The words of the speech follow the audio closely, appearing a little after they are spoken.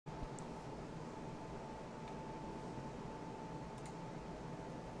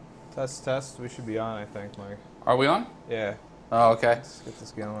Test, test. We should be on, I think, Mike. Are we on? Yeah. Oh, okay. Let's get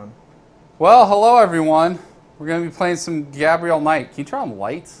this going. Well, hello everyone. We're going to be playing some Gabriel Knight. Can you turn on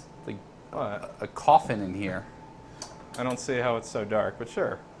lights? Like What? a coffin in here. I don't see how it's so dark, but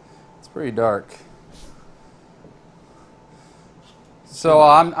sure. It's pretty dark. So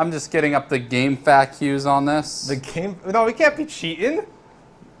I'm just getting up the game fact cues on this. The game? No, we can't be cheating.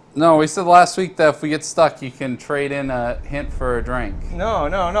 No, we said last week that if we get stuck, you can trade in a hint for a drink. No.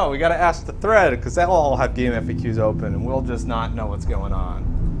 We got to ask the thread because they'll all have game FAQs open, and we'll just not know what's going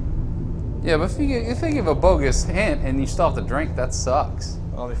on. Yeah, but if they give a bogus hint and you still have to drink, that sucks.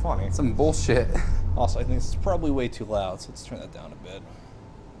 That'll be funny. Some bullshit. Also, I think it's probably way too loud, so let's turn that down a bit.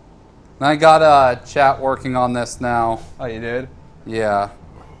 And I got chat working on this now. Oh, you did? Yeah.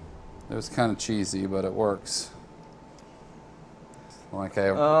 It was kind of cheesy, but it works. Okay.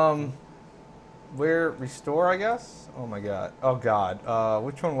 Where restore? I guess. Oh my god. Oh god.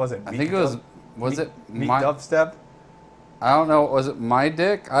 Which one was it? I think it was. Was it Meat my dubstep? I don't know. Was it my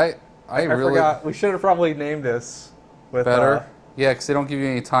dick? I really forgot. We should have probably named this with better. Yeah, because they don't give you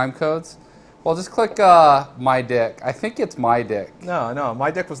any time codes. Well, just click my dick. I think it's my dick. No. My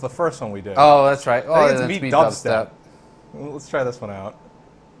dick was the first one we did. Oh, that's right. Oh, I think it's that's Meat Dubstep. Let's try this one out.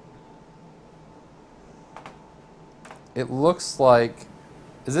 It looks like.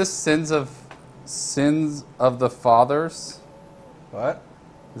 Is this sins of the fathers? What?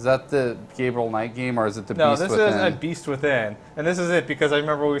 Is that the Gabriel Knight game, or is it the No, Beast this Within? is a Beast Within, and this is it because I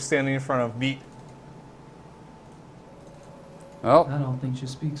remember we were standing in front of Meat. Oh. I don't think she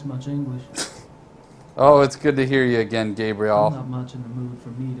speaks much English. Oh, it's good to hear you again, Gabriel. I'm not much in the mood for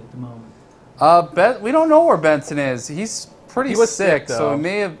meat at the moment. We don't know where Benson is. He's pretty He was sick, sick, so though. he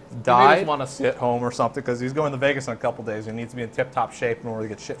may have He may died. just want to sit home or something because he's going to Vegas in a couple days and needs to be in tip-top shape in order to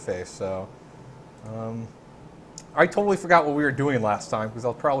get shit-faced. So, I totally forgot what we were doing last time because I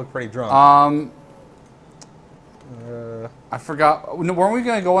was probably pretty drunk. I forgot. Weren't we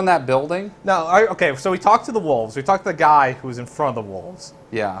going to go in that building? No, okay, so we talked to the wolves. We talked to the guy who was in front of the wolves.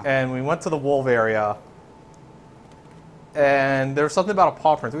 Yeah. And we went to the wolf area. And there was something about a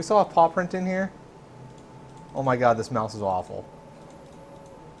paw print. Do we still have paw print in here? Oh my god, this mouse is awful.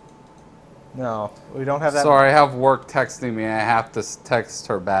 No, we don't have that. Sorry, I have work texting me. I have to text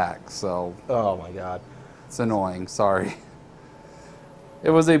her back, so Oh my god. it's annoying. Sorry. It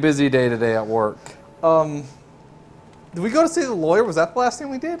was a busy day today at work. Did we go to see the lawyer? Was that the last thing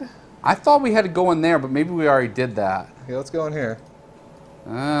we did? I thought we had to go in there, but maybe we already did that. Okay, let's go in here.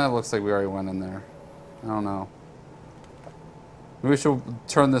 It looks like we already went in there. I don't know. Maybe we should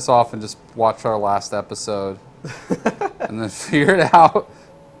turn this off and just watch our last episode. And then figure it out.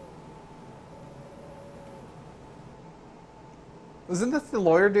 Wasn't this the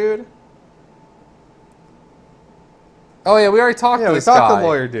lawyer dude? Oh yeah, we already talked to this guy. Yeah, we talked to the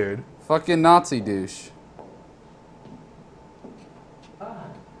lawyer dude. Fucking Nazi douche.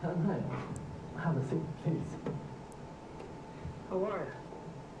 Have a seat, please. How are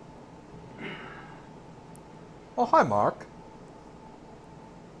you? Oh, hi, Mark.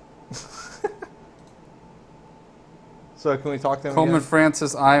 So can we talk to him Coleman again?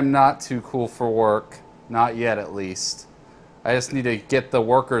 Francis, I am not too cool for work. Not yet, at least. I just need to get the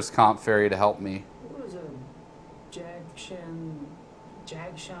workers' comp ferry to help me. What was a Jagshine?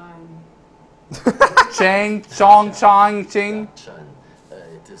 Chang, chong, chong, ching. Shine.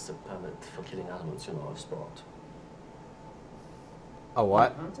 It is a permit for killing animals, you know, of sport. A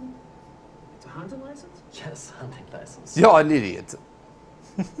what? Hunting? It's a hunting license? Yes, hunting license. You're an idiot. Zoo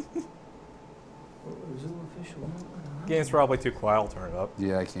official. Game's probably too quiet. I'll turn it up.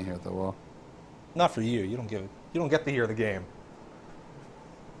 Yeah, I can't hear it that well. Not for you. You don't get to hear the game.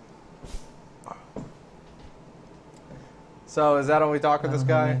 So is that all we talk with this I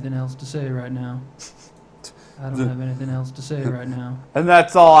don't have guy? anything else to say right now. I don't have anything else to say right now. And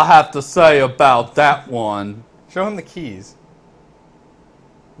that's all I have to say about that one. Show him the keys.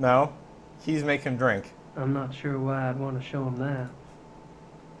 No? Keys make him drink. I'm not sure why I'd want to show him that.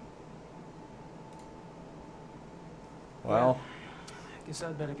 Well, Guess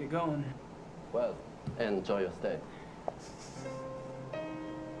I'd better get going. Well, enjoy your stay.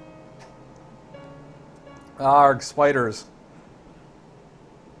 arg, spiders.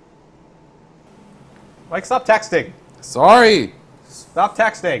 Mike, stop texting. Sorry. Stop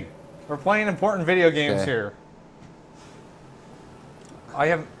texting. We're playing important video games Okay. here. I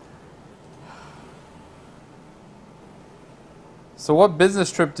have... So what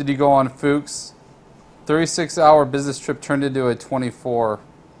business trip did you go on, Fuchs? 36-hour business trip turned into a 24.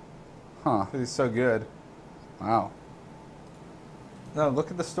 Huh. He's so good. Wow. No,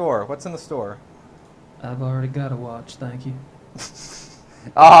 look at the store. What's in the store? I've already got a watch, thank you.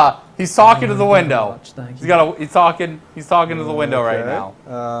 He's talking to the window. Watch, thank He's you. got a. He's talking to the window right Okay.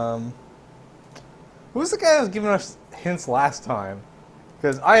 now. Who's the guy that was giving us hints last time?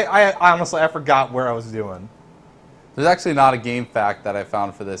 Because I honestly I forgot where I was doing. There's actually not a game fact that I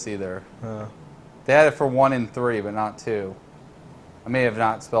found for this either. They had it for 1 and 3, but not 2. I may have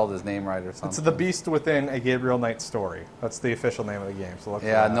not spelled his name right or something. It's The Beast Within: A Gabriel Knight Story. That's the official name of the game. So look for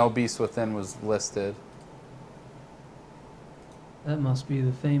Yeah, that. no Beast Within was listed. That must be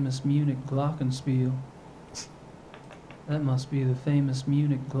the famous Munich Glockenspiel. That must be the famous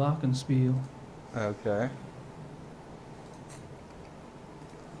Munich Glockenspiel. Okay.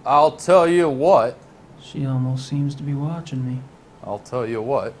 I'll tell you what. She almost seems to be watching me. I'll tell you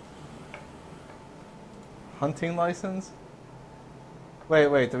what. Hunting license?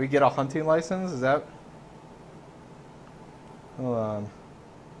 Wait, did we get a hunting license? Is that... Hold on.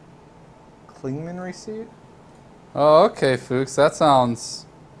 Klingman receipt? Oh, okay, Fuchs. That sounds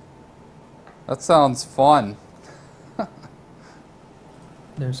fun.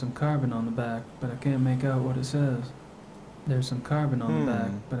 There's some carbon on the back, but I can't make out what it says. There's some carbon on the back,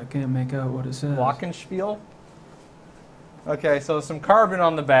 but I can't make out what it says. Glockenspiel? Okay, so some carbon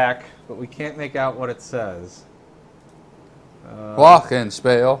on the back, but we can't make out what it says.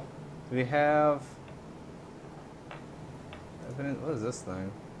 Glockenspiel. Do we have... evidence? What is this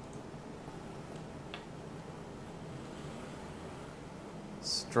thing?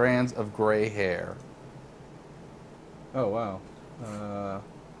 Strands of gray hair. Oh, wow.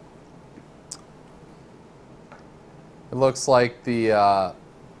 It looks like the I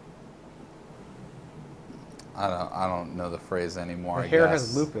don't know the phrase anymore. The I hair guess.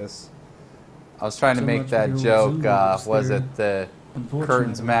 has lupus. I was trying to So make much for that the old joke. Zulu Was theory. it the Unfortunately,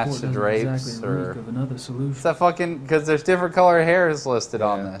 curtains the match report the doesn't drapes, exactly or reek of another it's solution. that fucking because there's different color hairs listed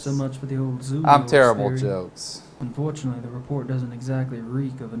on Yeah. this. So much for the old Zulu I'm terrible theory. jokes. Unfortunately, the report doesn't exactly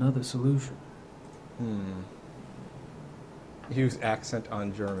reek of another solution. Use accent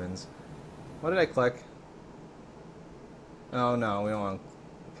on Germans. What did I click? Oh no, we don't want.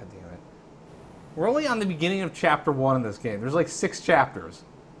 God damn it. We're only on the beginning of chapter 1 in this game. There's like 6 chapters.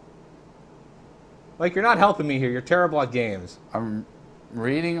 Like, you're not helping me here. You're terrible at games. I'm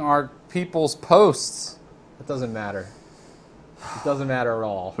reading our people's posts. It doesn't matter. It doesn't matter at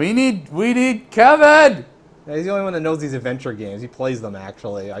all. We need Kevin. Yeah, he's the only one that knows these adventure games. He plays them,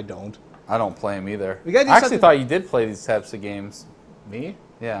 actually. I don't. I don't play them either. We gotta do I actually something- thought you did play these types of games. Me?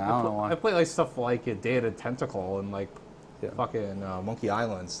 Yeah, I don't know I why. play like stuff like Day of the Tentacle and like Yeah. fucking Monkey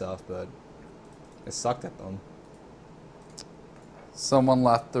Island stuff, but I sucked at them. Someone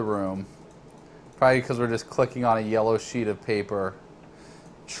left the room. Probably because we're just clicking on a yellow sheet of paper.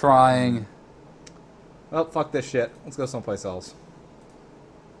 Trying. Oh, fuck this shit. Let's go someplace else.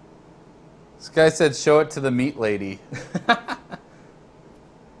 This guy said show it to the meat lady.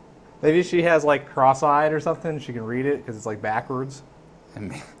 Maybe she has like cross-eyed or something. She can read it because it's like backwards. I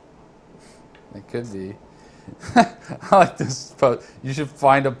mean, it could be. I like this post. You should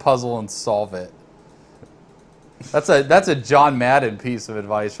find a puzzle and solve it. That's a John Madden piece of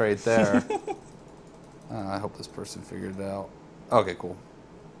advice right there. I hope this person figured it out. Okay, cool.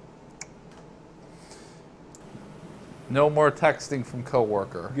 No more texting from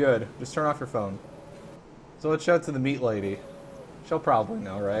coworker. Good. Just turn off your phone. So let's show it to the meat lady. She'll probably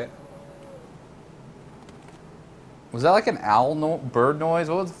know, right? Was that like an owl bird noise?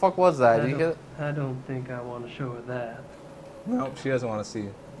 What the fuck was that? Did you get it? I don't think I want to show her that. Nope, she doesn't want to see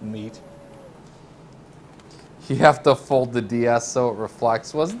meat. You have to fold the DS so it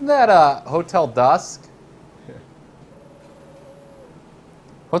reflects. Wasn't that Hotel Dusk? Yeah.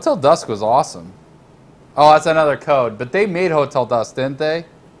 Hotel Dusk was awesome. Oh, that's another code. But they made Hotel Dusk, didn't they?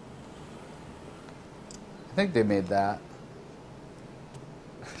 I think they made that.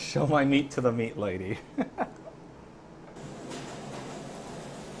 Show my meat to the meat lady.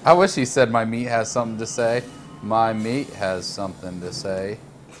 I wish he said my meat has something to say. My meat has something to say.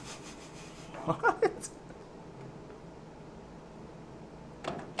 What?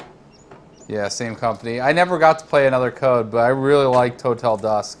 Yeah, same company. I never got to play another code, but I really liked Hotel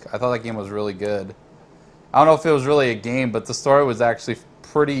Dusk. I thought that game was really good. I don't know if it was really a game, but the story was actually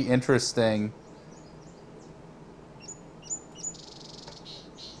pretty interesting.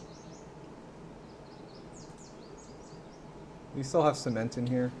 We still have cement in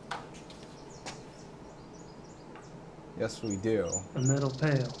here? Yes, we do. A metal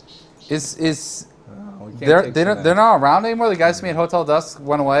pail. Is Oh, we can't they're take they don't, cement. they're not around anymore? The guys who made Hotel Dusk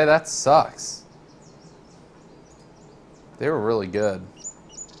went away? That sucks. They were really good.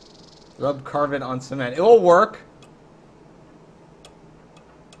 Rub carbon on cement. It will work.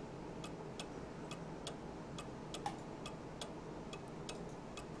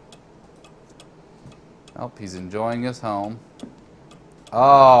 Oh, he's enjoying his home.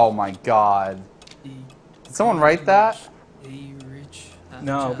 Oh my God! Did someone write that?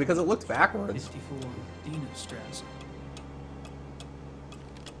 No, because it looked backwards. 54 Dienerstrasse.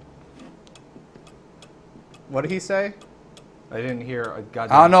 What did he say? I didn't hear a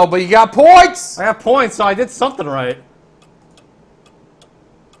goddamn... I don't know, but you got points! I have points, so I did something right. You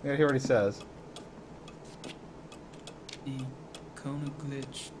gotta hear what he says. Die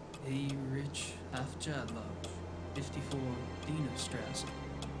Königlich Erich Hafjadlov, 54 Dienerstrasse.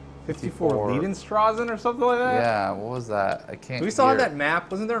 54 Liedenstraßen or something like that? Yeah, what was that? I can't Do we still have hear. that map?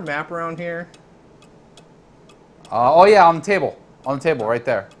 Wasn't there a map around here? Oh yeah, on the table. On the table, right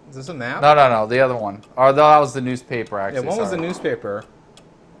there. Is this a map? No, the other one. Or that was the newspaper, actually. Yeah, one was the sorry. newspaper.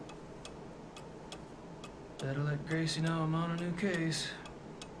 Better let Gracie know I'm on a new case.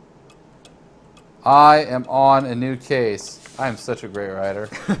 I am on a new case. I am such a great writer.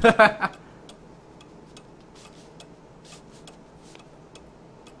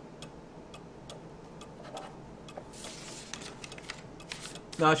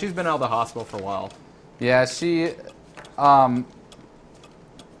 No, she's been out of the hospital for a while. Yeah, she... I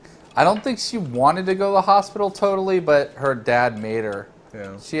don't think she wanted to go to the hospital totally, but her dad made her.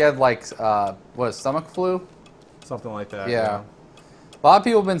 Yeah. She had like, what, stomach flu? Something like that. Yeah. A lot of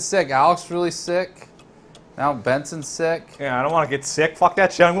people have been sick. Alex really sick. Now Benson's sick. Yeah, I don't want to get sick. Fuck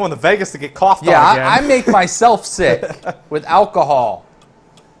that shit. I'm going to Vegas to get coughed Yeah, on again. I make myself sick with alcohol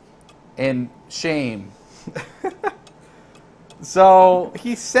and shame. So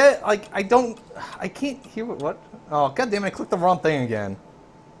he said, like, I can't hear what. Oh, goddamn it! I clicked the wrong thing again.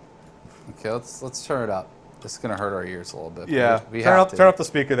 Okay, let's turn it up. This is gonna hurt our ears a little bit. Yeah, we turn have up to. turn up the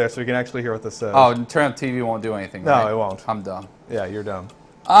speaker there so we can actually hear what this says. Oh, and turn up TV won't do anything. No, right? it won't. I'm dumb. Yeah, you're dumb.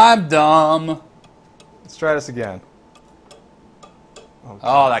 I'm dumb. Let's try this again.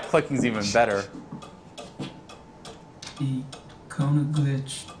 Oh, that clicking's even better. Die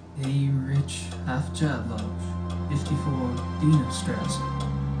Königlich Erich Hafjadlov, 54 Dienerstrasse.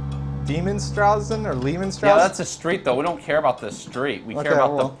 Demonstrassen or Lehmanstrassen? Yeah, that's a street though. We don't care about the street. We care Okay,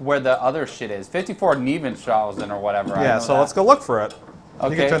 about well. where the other shit is. 54 Nevenstrausen or whatever. I Yeah, know so that. let's go look for it. You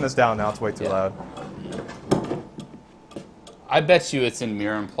Okay. can turn this down now. It's way too Yeah. loud. I bet you it's in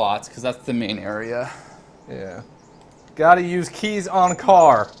Mirrenplatz because that's the main area. Yeah. Gotta use keys on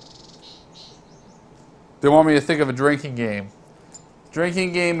car. They want me to think of a drinking game.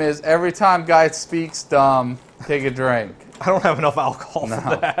 Drinking game is every time guy speaks dumb, take a drink. I don't have enough alcohol No.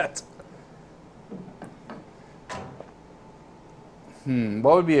 for that.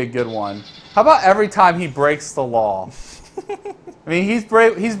 What would be a good one? How about every time he breaks the law? I mean, he's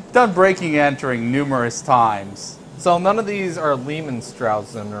done breaking and entering numerous times. So none of these are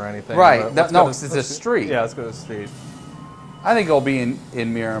Lehmanstrausen or anything. Right. but let's No, go to- 'cause it's let's a go- street. Yeah, let's go to the street. I think it'll be in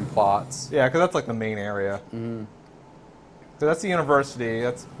Mirrenplatz. Yeah, because that's like the main area. So that's the university.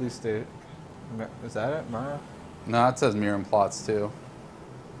 That's police state. Is that it, Mara? No, it says Mirrenplatz too.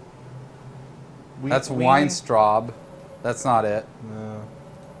 That's Weinstraub. That's not it. No.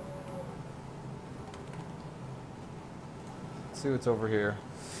 Let's see what's over here.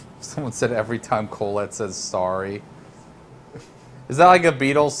 Someone said every time Colette says sorry. Is that like a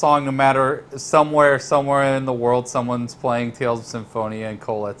Beatles song? No matter somewhere in the world, someone's playing Tales of Symphonia and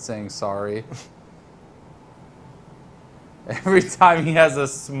Colette's saying sorry. Every time he has a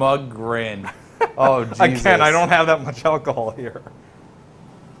smug grin. Oh, Jesus. Again, I don't have that much alcohol here.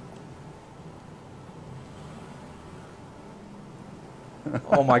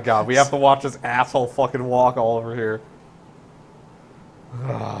 Oh my god, we have to watch this asshole fucking walk all over here.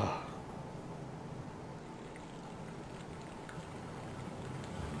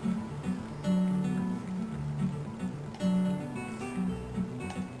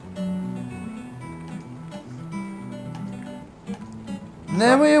 And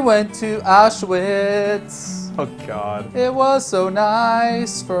then we went to Auschwitz. Oh god. It was so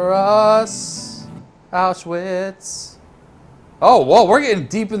nice for us. Auschwitz. Oh, whoa, we're getting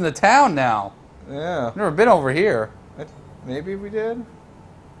deep in the town now. Yeah. Never been over here. Maybe we did? You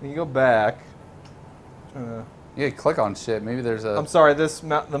can go back. You gotta click on shit. Maybe there's a... I'm sorry,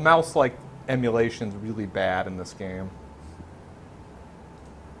 the mouse like emulation's really bad in this game.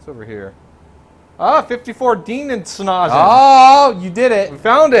 It's over here. Ah, 54 Dienensnazen. Oh, you did We it.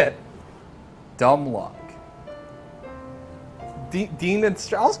 found it. Dumb luck.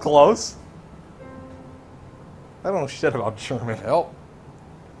 Dienenstra. I was close. I don't know shit about German. Nope.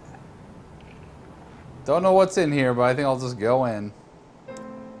 Don't know what's in here, but I think I'll just go in.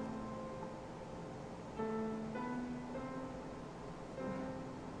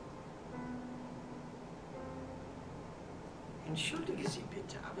 Entschuldige Sie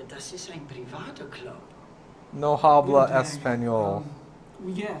bitte, aber das ist ein privater Club. No habla Okay, español.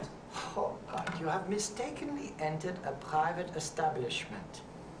 We get. Oh, God, you have mistakenly entered a private establishment.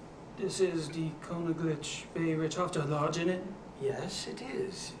 This is the Koenigsegg Bay Richthofen Lodge in it? Yes, it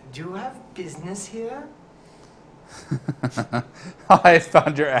is. Do you have business here? I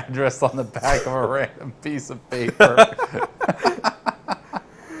found your address on the back of a random piece of paper.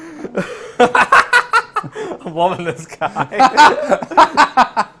 I'm loving this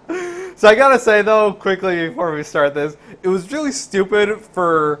guy. So I gotta say though, quickly before we start this, it was really stupid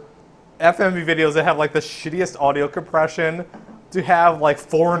for FMV videos that have like the shittiest audio compression to have like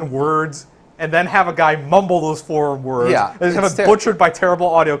foreign words and then have a guy mumble those foreign words. Yeah, And just have it's it butchered by terrible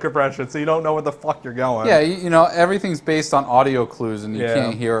audio compression, so you don't know where the fuck you're going. Yeah, you know, everything's based on audio clues and you Yeah.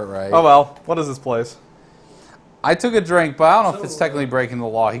 can't hear it right. Oh well, what is this place? I took a drink, but I don't know if it's So, technically breaking the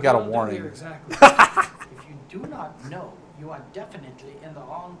law. He got a What do I do warning. here exactly? If you do not know, you are definitely in the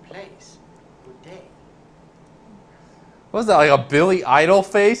wrong place. Good day. What was that, like a Billy Idol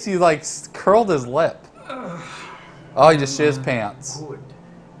face? He like curled his lip. Oh, he just shit his pants. Good.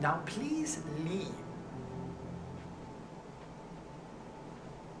 Now please leave.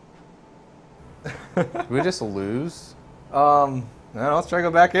 Did we just lose? No, let's try to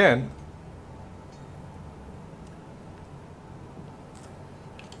go back in.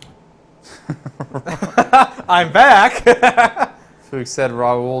 I'm back. Who said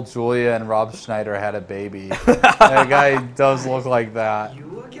Raul Julia and Rob Schneider had a baby? That guy does look like that.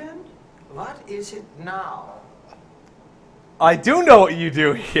 You again? What is it now? I do know what you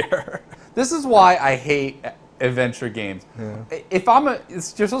do here. This is why I hate adventure games. If you're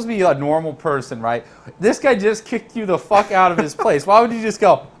supposed to be a normal person, right? This guy just kicked you the fuck out of his place. Why would you just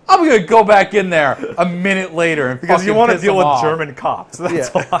go, I'm gonna go back in there a minute later and Because you fucking want to piss deal him with off. German cops.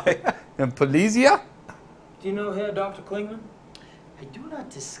 That's Yeah. why. And Polizia? Do you know here Dr. Klingman? I do not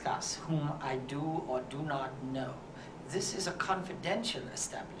discuss whom I do or do not know. This is a confidential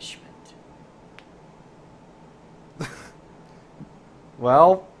establishment.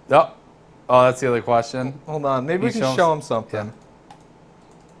 Well, Oh, that's the other question. hold on. Maybe You we can show show him him something.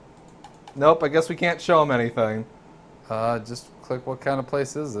 Nope, I guess we can't show him anything. Just click what kind of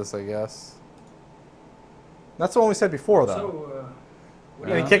place is this, I guess. That's the one we said before, though. So, what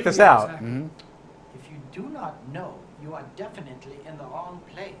Yeah, do he I kicked do us here out. exactly? Mm-hmm. If you do not know, you are definitely in the wrong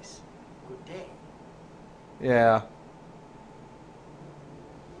place. Good day. Yeah.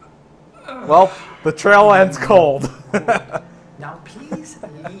 Well, the trail ends cold. Now please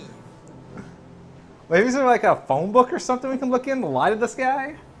leave. Maybe is there like a phone book or something we can look in to lie to this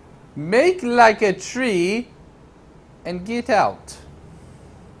guy? Make like a tree and get out.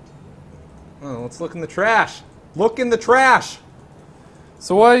 Oh, let's look in the trash. Look in the trash.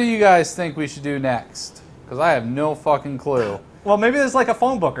 So what do you guys think we should do next? Because I have no fucking clue. Well, maybe there's like a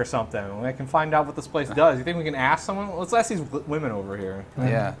phone book or something. We can find out what this place does. You think we can ask someone? Let's ask these women over here.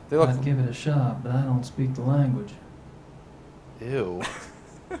 Yeah, they look... I'd give it a shot, but I don't speak the language. Ew.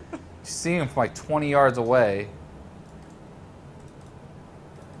 You see him from like 20 yards away.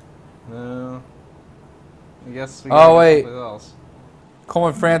 No. I guess we Oh, gotta wait. get someplace else.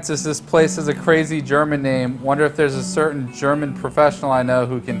 Coleman Francis, this place has a crazy German name. Wonder if there's a certain German professional I know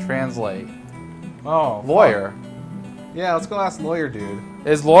who can translate. Oh, Lawyer. yeah, let's go ask lawyer dude.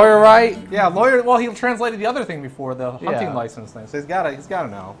 Is lawyer right? Yeah, lawyer. Well, he translated the other thing before, the hunting Yeah. license thing. So he's gotta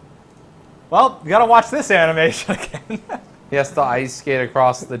know. Well, you gotta watch this animation again. He has to ice skate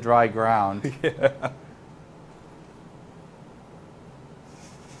across the dry ground. Yeah.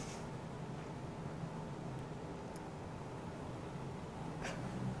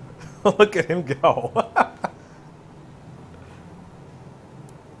 Look at him go.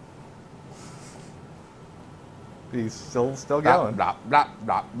 He's still going. Blah, blah,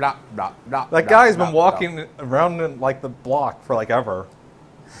 blah, blah, blah, blah, That blah, guy's blah, been blah. walking around in, like the block for like ever.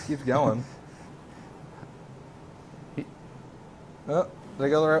 Keeps going. Oh, they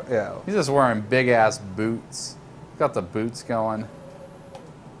go there. Yeah. He's just wearing big ass boots. Got the boots going.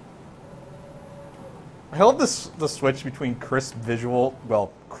 I love this the switch between crisp visuals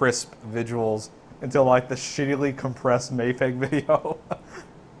until like the shittily compressed Mayfeg video.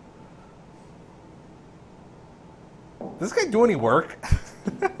 Does this guy do any work?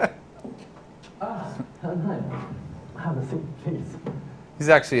 Ah, nice. Have a seat, please. He's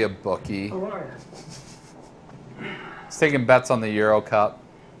actually a bookie. How are you? He's taking bets on the Euro Cup.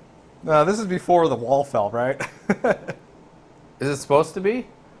 No, this is before the wall fell, right? Is it supposed to be?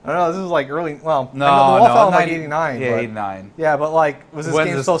 I don't know. This is like early. Well, No, I know the wall no, fell in like 90 '89. Yeah, but, 89. Yeah, but like, was this When's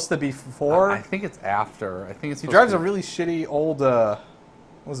game this- supposed to be before? I think it's after. I think it's. He supposed drives to a be- really shitty old. What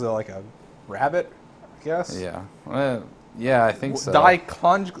was it, like a rabbit? I guess. Yeah. Yeah, I think so. Die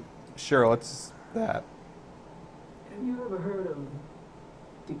conj. Sure, let's that. Have you ever heard of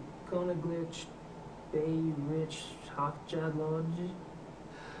Deconaglitch Bay Rich Hotjad Lodge?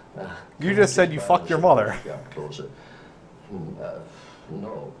 You just said you fucked your mother. Yeah, closer.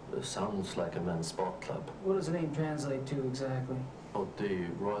 No, it sounds like a men's sport club. What does the name translate to exactly? Oh, the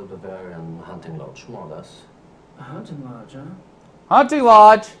Royal Bavarian Hunting Lodge, more or less. A hunting lodge, huh? Hunting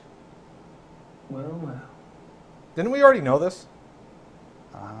Lodge. Well, well. Didn't we already know this?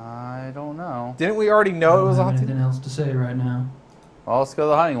 I don't know. Didn't we already know it was a I don't have hunting? anything else to say right now. Well, let's go to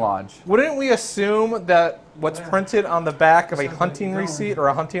the hunting lodge. Wouldn't we assume that what's Yeah. printed on the back of a Sounds like hunting you're going. receipt or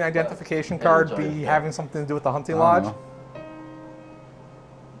a hunting identification card be having something to do with the hunting lodge?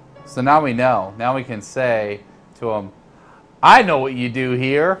 So now we know. Now we can say to him, I know what you do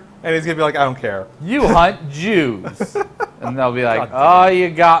here. And he's gonna be like, I don't care. You hunt Jews. And they'll be like, God oh, you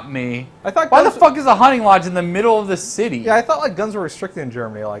got me. I thought Why the guns- fuck is a hunting lodge in the middle of the city? Yeah, I thought like guns were restricted in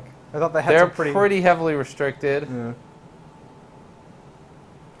Germany. Like I thought they had They're some pretty heavily restricted.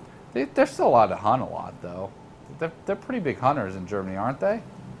 Yeah. They're still allowed to hunt a lot, though. They're pretty big hunters in Germany, aren't they?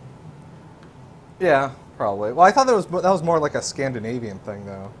 Yeah, probably. Well, I thought that was more like a Scandinavian thing,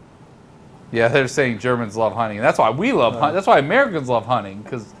 though. Yeah, they're saying Germans love hunting. That's why we love hunting. That's why Americans love hunting,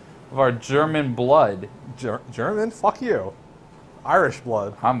 because of our German blood. German? Fuck you. Irish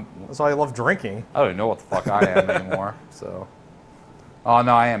blood. That's why I love drinking. I don't even know what the fuck I am anymore. So, oh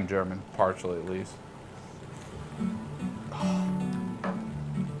no, I am German, partially at least.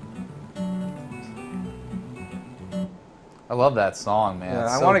 I love that song, man. Yeah,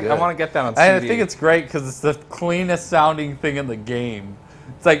 It's I so want to. good. I want to get that on And CD. I think it's great because it's the cleanest sounding thing in the game.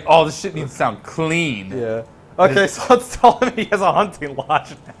 It's like, oh, this shit needs to sound clean. Yeah. Okay, so let's tell him he has a hunting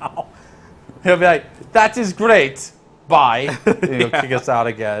lodge now. He'll be like, that is great. Bye. And he'll kick us out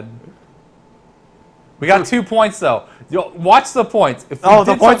again. We got 2 points, though. Watch the points. If we Oh,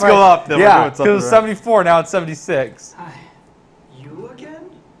 the did points something go up, then we're yeah, doing because something it was right. 74, now it's 76. Hi. You again?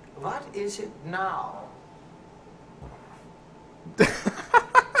 What is it now? He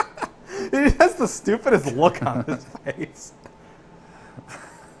has the stupidest look on his face.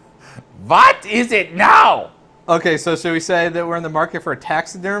 What is it now? Okay, so should we say that we're in the market for a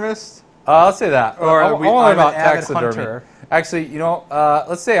taxidermist? Let's say that. Or I are want we- to learn I'm an about avid taxidermy. hunter. Actually, you know,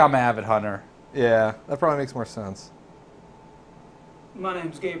 let's say I'm an avid hunter. Yeah, that probably makes more sense. My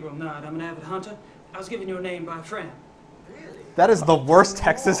name's Gabriel Knight. I'm an avid hunter. I was given your name by a friend. Really? That is the worst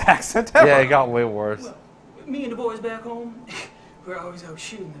Texas accent ever. Yeah, it got way worse. Well, me and the boys back home, we're always out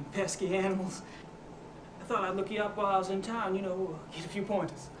shooting them pesky animals. I thought I'd look you up while I was in town, you know, get a few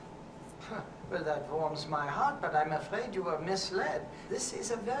pointers. Well, that warms my heart, but I'm afraid you were misled. This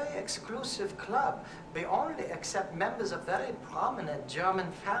is a very exclusive club. We only accept members of very prominent German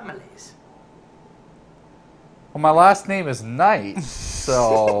families. Well, my last name is Knight,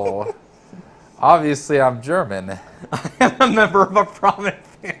 so obviously I'm German. I am a member of a prominent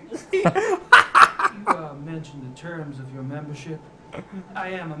family. You mentioned the terms of your membership. I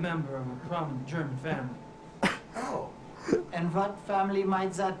am a member of a prominent German family. Oh, and what family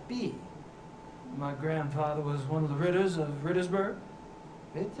might that be? My grandfather was one of the Ritters of Rittersburg.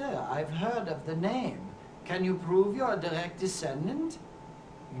 Ritter, I've heard of the name. Can you prove you're a direct descendant?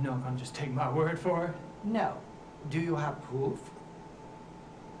 You're not gonna just take my word for it. No. Do you have proof?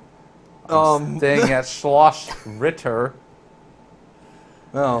 Staying at Schloss Ritter.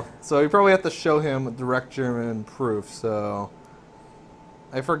 Oh, so you probably have to show him direct German proof. So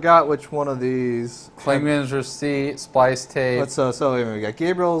I forgot which one of these. Klingman's receipt, splice tape. Let's so wait a minute, we got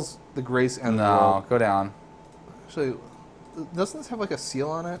Gabriel's, the Grace and the No, World. go down. Actually, doesn't this have like a seal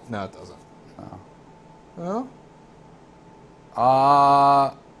on it? No, it doesn't. No. No.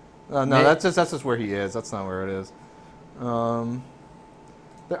 No, May- that's just where he is. That's not where it is.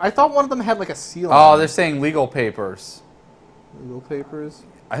 I thought one of them had like a seal. Oh, on they're it. saying legal papers. Legal papers.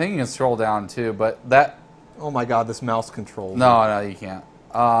 I think you can scroll down too, but that. Oh my God, this mouse controls. No, you can't.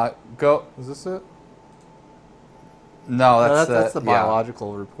 Go. Is this it? No, No, that's that's the yeah.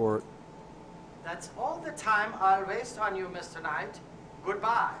 biological report. That's all the time I'll waste on you, Mr. Knight.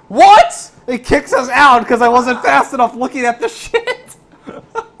 Goodbye. What? It kicks us out because I wasn't fast enough looking at the shit.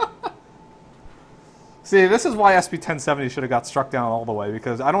 See, this is why SB 1070 should have got struck down all the way,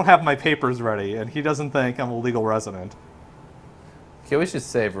 because I don't have my papers ready, and he doesn't think I'm a legal resident. Okay, we should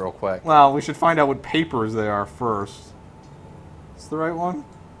save real quick. Well, we should find out what papers they are first. Is the right one?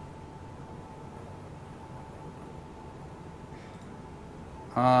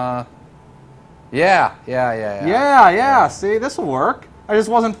 Yeah. Yeah, see, this will work. I just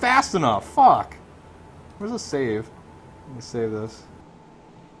wasn't fast enough. Fuck. Where's the save? Let me save this.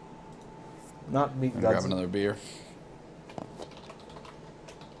 Not meat I'm guts. grab another beer.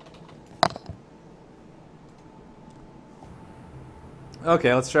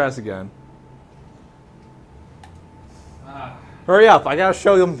 Okay, let's try this again. Hurry up! I gotta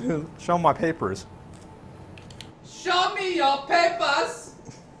show them my papers. Show me your papers.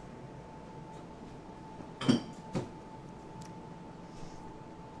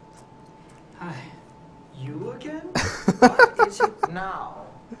 Hi. You again? What is it now?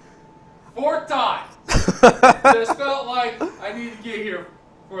 Fourth time. Just felt like I need to get here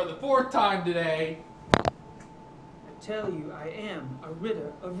for the fourth time today. I tell you, I am a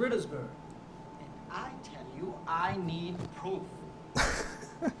Ritter of Rittersburg. I tell you, I need proof.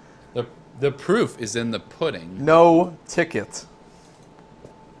 The proof is in the pudding. No ticket.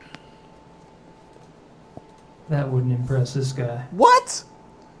 That wouldn't impress this guy. What?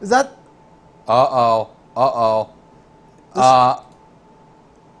 Is that? Uh-oh. Uh-oh.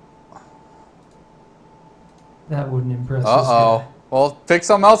 That wouldn't impress Uh-oh. Well, pick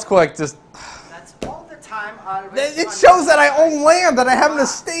something else quick. Just That's all the time I'll waste It on shows that I you. own land, that I have an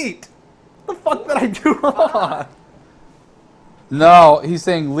estate. What the fuck did I do wrong? no. He's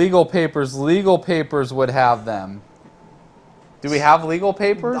saying legal papers. Legal papers would have them. Do we have legal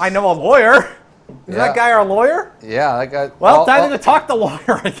papers? I know a lawyer. Is Yeah. that guy our lawyer? Yeah, that guy. Well, time to talk to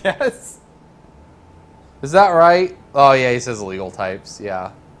lawyer, I guess. Is that right? Oh yeah, he says legal types.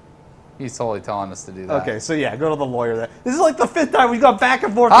 Yeah, he's totally telling us to do that. Okay, so yeah, go to the lawyer then. This is like the 5th time we've gone back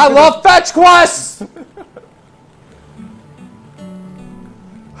and forth. I love fetch quests.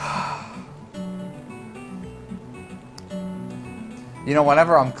 You know,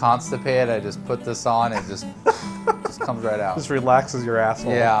 whenever I'm constipated, I just put this on and just comes right out. Just relaxes your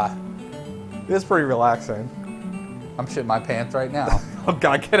asshole. Yeah, It's pretty relaxing. I'm shitting my pants right now. Oh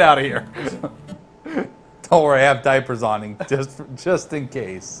god, get out of here. Don't worry, I have diapers on just in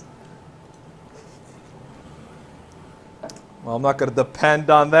case. Well, I'm not going to depend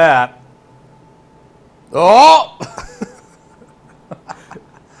on that. Oh!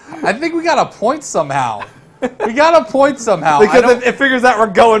 I think we got a point somehow. We got a point somehow. Because it figures out we're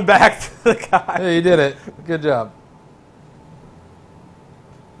going back to the guy. Yeah, you did it. Good job.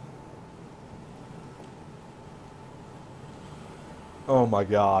 Oh my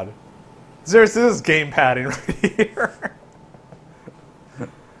god. Seriously, this is game padding right here.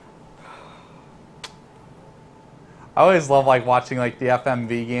 I always love like watching like the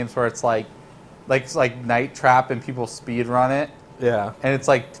FMV games where it's like Night Trap and people speed run it, Yeah. and it's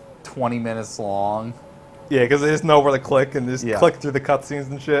like 20 minutes long. Yeah, because they just know where to click and just Yeah. click through the cutscenes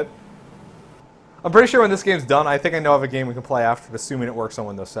and shit. I'm pretty sure when this game's done, I think I know of a game we can play after, assuming it works on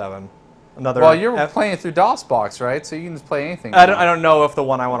Windows 7. Another. Well, you're playing it through DOSBox, right? So you can just play anything. I don't know if the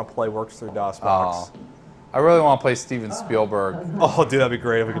one I want to play works through DOSBox. Oh. I really want to play Steven Spielberg. Oh, dude, that'd be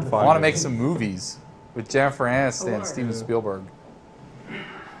great if we could find I want to it. make some movies with Jennifer Aniston and Steven Spielberg.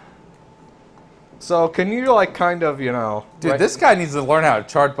 So, can you, like, kind of, you know... Dude, this guy needs to learn how to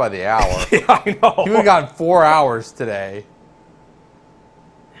charge by the hour. Yeah, I know. He would have gotten 4 hours today.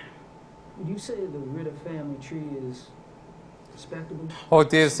 Would you say the Ritter family tree is respectable? Oh,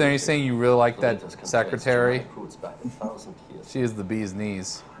 Dave, so you're saying you really like that Latest complaints secretary? to my roots back 1,000 years. She is the bee's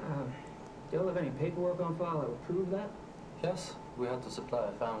knees. Do you have any paperwork on file that would prove that? Yes, we had to supply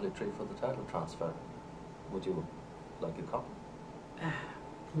a family tree for the title transfer. Would you like a copy?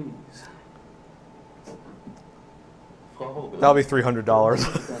 Please. That'll be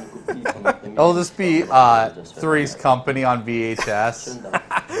 $300. It'll just be Three's Company on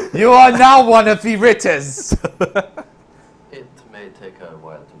VHS. You are now one of the Ritters. It may take a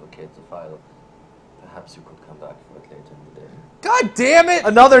while to locate the file. Perhaps you could come back for it later in the day. God damn it!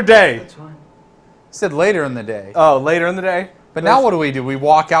 Another day. That's fine. Said later in the day. Oh, later in the day? But now what do? We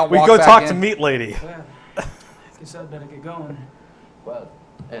walk out, We walk go back talk in? to Meat Lady. Well, I guess I'd better get going. Well,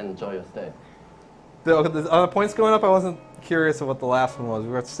 enjoy your stay. The other points going up, I wasn't curious of what the last one was. We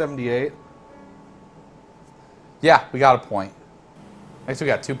were at 78. Yeah, we got a point. Actually, we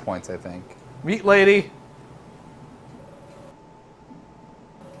got 2 points, I think. Meat Lady.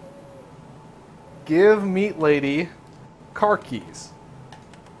 Give Meat Lady car keys.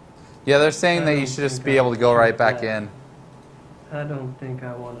 Yeah, they're saying that you should just be able to go right back in. I don't think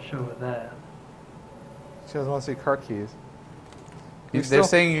I want to show her that. She doesn't want to see car keys. They're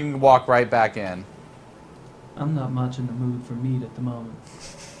saying you can walk right back in. I'm not much in the mood for meat at the moment.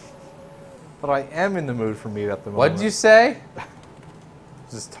 But I am in the mood for meat at the moment. What did you say?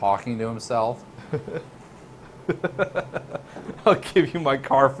 Just talking to himself. I'll give you my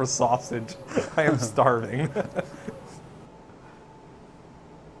car for sausage. I am starving.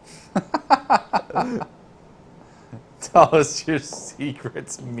 Tell us your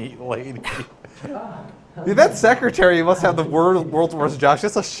secrets, Meat Lady. Dude, that secretary must have the world's worst job. She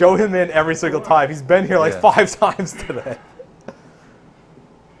has to show him in every single time. He's been here like Yeah. 5 times today.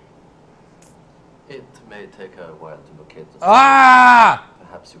 take a while to locate the Ah!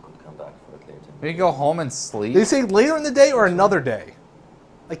 Perhaps you could come back for it later. Maybe go home and sleep. Did he say later in the day or another day?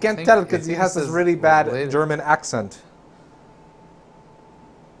 I can't think- tell I because he think has it this says really bad later. German accent.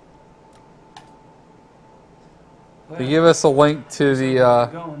 They give us a link to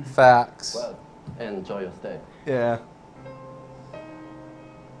the facts. Well, enjoy your stay. Yeah.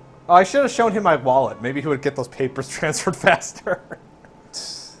 Oh, I should have shown him my wallet. Maybe he would get those papers transferred faster.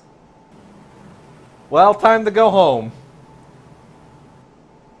 Well, time to go home.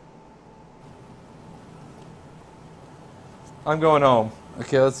 I'm going home.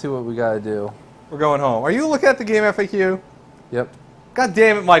 Okay, let's see what we gotta do. We're going home. Are you looking at the game FAQ? Yep. God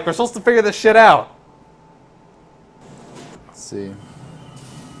damn it, Mike. We're supposed to figure this shit out. Let's see.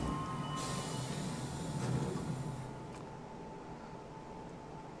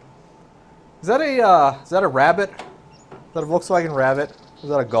 Is that a Rabbit? Is that a Volkswagen Rabbit? Or is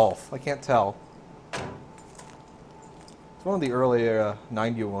that a Golf? I can't tell. It's one of the earlier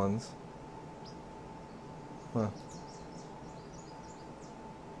 90 ones. Huh.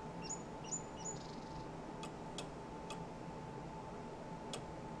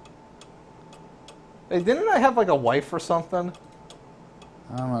 Hey, didn't I have like a wife or something?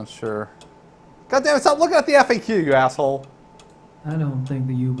 I'm not sure. God damn it, stop looking at the FAQ, you asshole. I don't think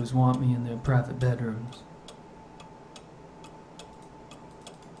the Ubers want me in their private bedrooms.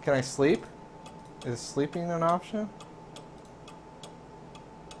 Can I sleep? Is sleeping an option?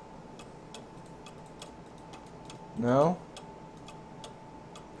 No?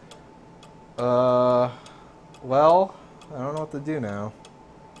 Well, I don't know what to do now.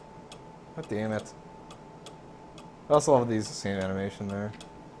 God damn it. I also love these scene animation there.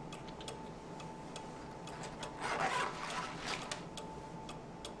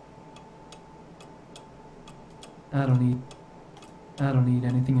 I don't need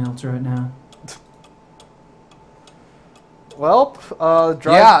anything else right now. Well, drive.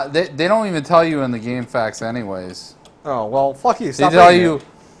 Yeah, they don't even tell you in the game facts anyways. Oh, well, fuck you. They Stop tell reading you, it.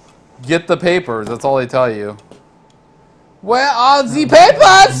 get the papers. That's all they tell you. Where are the I'm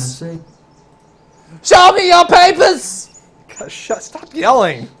gonna papers? say, Show me your papers! God, stop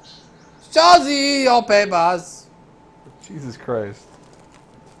yelling. Show me your papers. Jesus Christ.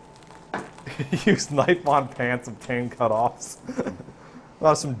 Use knife on pants, obtain cutoffs.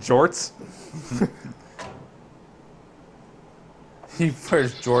 Some jorts. He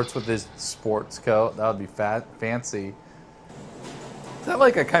wears jorts with his sports coat. That would be fancy. Is that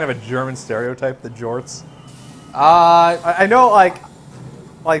like a kind of a German stereotype, the jorts? Uh, I know,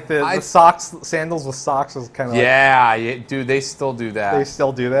 like the socks, sandals with socks is kind of yeah, dude, they still do that. They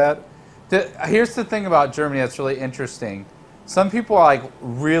still do that? Here's the thing about Germany that's really interesting. Some people are like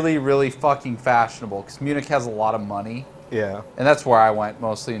really, really fucking fashionable because Munich has a lot of money. Yeah. And that's where I went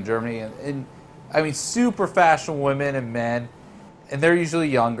mostly in Germany. And I mean, super fashionable women and men. And they're usually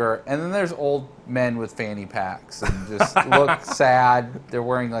younger. And then there's old men with fanny packs and just look sad. They're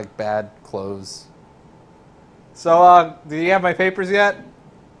wearing like bad clothes. So, do you have my papers yet?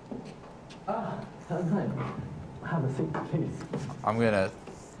 Have a seat, please. I'm going to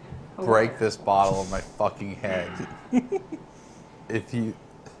break this bottle on my fucking head. If you...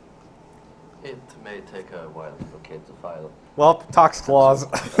 It may take a while to locate the file. Well, Tox Claws.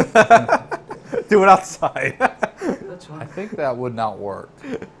 Do it outside. That's I fine. think that would not work.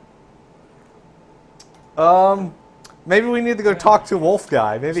 Maybe we need to go talk to Wolf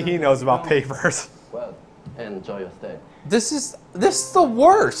Guy. Maybe he knows about papers. Well, enjoy your stay. This is the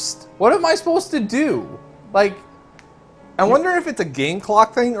worst. What am I supposed to do? Like, I wonder if it's a game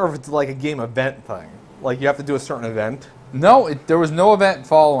clock thing or if it's like a game event thing. Like you have to do a certain event. no, there was no event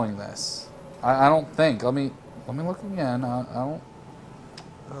following this. I don't think. Let me look again. I don't.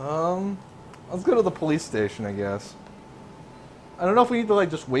 Let's go to the police station, I guess. I don't know if we need to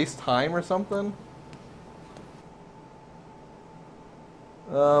like just waste time or something.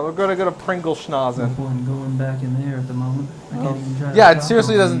 We're gonna go to Pringle no Schnazen. point going back in there at the moment. I can't even try to Yeah, it talk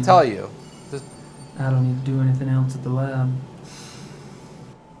seriously over doesn't you. tell you. Just, I don't need to do anything else at the lab.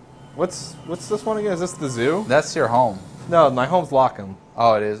 What's this one again? Is this the zoo? that's your home. No, my home's Lockham.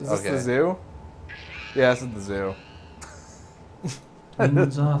 Oh, it is. Is this Okay. the zoo? Yeah, this is the zoo.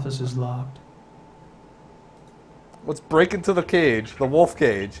 Newman's office is locked. Let's break into the cage, the wolf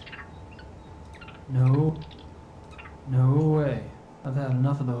cage. No. No way. I've had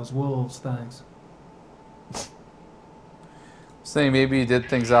enough of those wolves, thanks. Saying maybe you did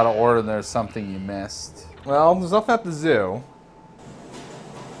things out of order and there's something you missed. Well, there's nothing at the zoo.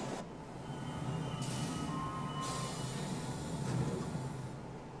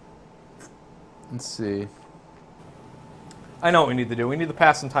 Let's see. I know what we need to do. We need to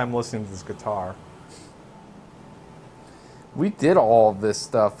pass some time listening to this guitar. We did all of this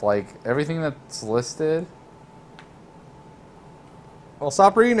stuff, like everything that's listed. Well,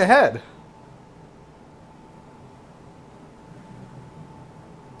 stop reading ahead.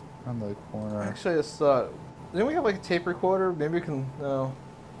 On the corner. Actually, I just thought, didn't we have like a tape recorder? Maybe we can, no.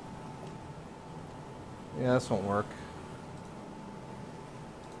 Yeah, this won't work.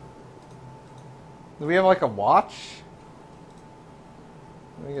 Do we have like a watch?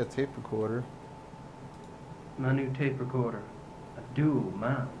 We got a tape recorder. My new tape recorder, a dual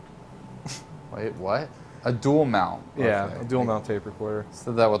mount. Wait, what? A dual mount. Yeah, Okay. a dual mount tape recorder.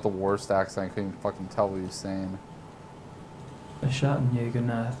 Said that with the worst accent. I couldn't fucking tell what he was saying. A Schottenjäger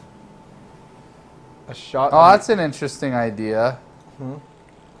knife. A shot. Oh, that's an interesting idea. Hmm?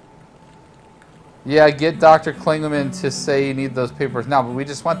 Yeah, get Dr. Klingelman to say you need those papers now, but we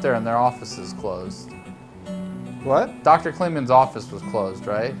just went there and their office is closed. What? Dr. Klingman's office was closed,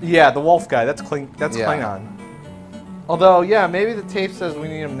 right? Yeah, the wolf guy. That's That's Yeah. Klingon. Although, yeah, maybe the tape says we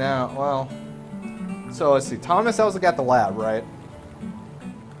need him now. Well, so let's see. Thomas, that was the guy at the lab, right?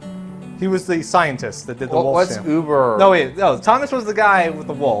 He was the scientist that did the wolf What's sample. Uber? No, wait. No, Thomas was the guy with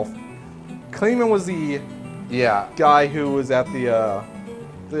the wolf. Klingman was the Yeah. guy who was at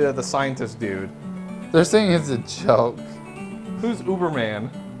the scientist dude. They're saying it's a joke. Who's Uberman?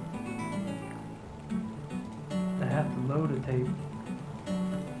 I have to load a tape.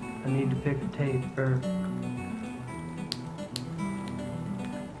 I need to pick a tape first.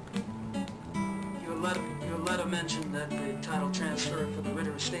 Your letter mentioned that the title transfer for the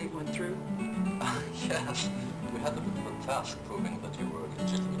Ritter estate went through. Yes, we had a bit of a task proving that you were a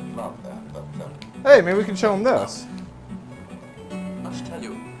legitimate club there, but Hey, maybe we can show him this. I must tell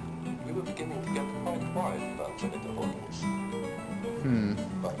you, we were beginning to get quite worried about the Ritter holdings.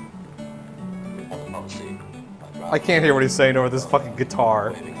 But we have a policy. I can't hear what he's saying over this fucking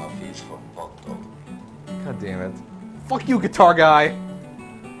guitar. Waiving our fees for pot dog. God damn it. Fuck you, guitar guy.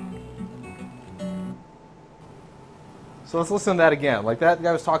 So let's listen to that again. Like, that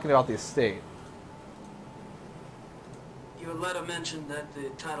guy was talking about the estate. Your letter mentioned that the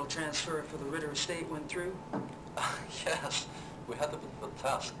title transfer for the Ritter estate went through. Yes, we had a bit of a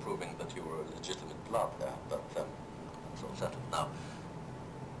task proving that you were a legitimate club there, but that's all settled now.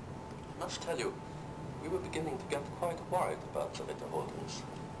 I must tell you, we were beginning to get quite worried about the Ritter holdings.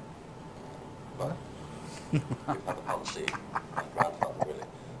 But we have a policy, my grandfather really,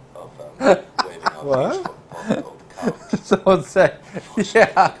 of waiving our What? fees for pot dog cows. Someone said,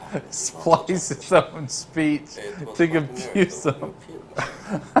 yeah, splice his own speech It was to not confuse near the them.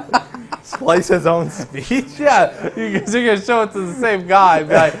 Europeans. Splice his own speech? Yeah, because you're gonna show it to the same guy and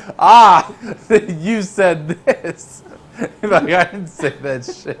be like, ah, you said this. You're like, I didn't say that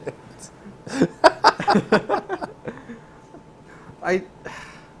shit.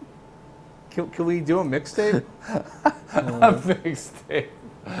 Can we do a mixtape? A mixtape.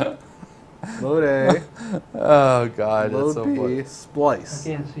 Load A, Oh god, that's load so B, funny. I splice.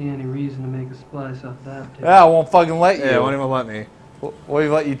 can't see any reason to make a splice off that tape. Yeah, I won't fucking let you. Yeah, won't even let me. Won't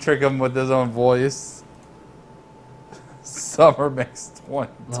even let you trick him with his own voice. Summer makes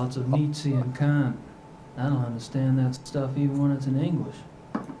 20. Lots of Nietzsche and Kant. I don't understand that stuff even when it's in English.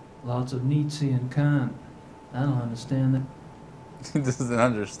 Lots of Nietzsche and Kant. I don't understand that. He doesn't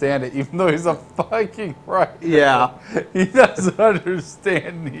understand it, even though he's a fucking writer. Yeah. He doesn't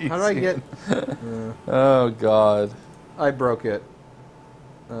understand Nietzsche. How do I get... Oh god. I broke it.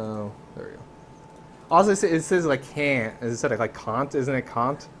 Oh, there we go. Also, it says like Kant. It said like Kant. Isn't it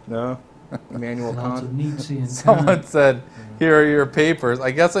Kant? No? Emmanuel Lots of Kant. Nietzsche and Someone Kant. said, here are your papers.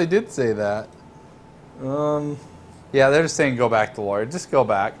 I guess I did say that. Yeah, they're just saying go back to lawyer. Just go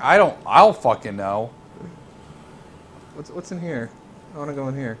back. I'll fucking know. What's in here? I want to go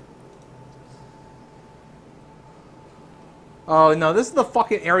in here. Oh, no, this is the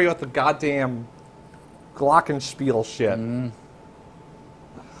fucking area with the goddamn Glockenspiel shit.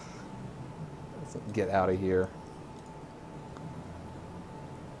 Let's get out of here.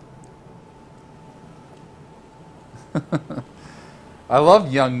 I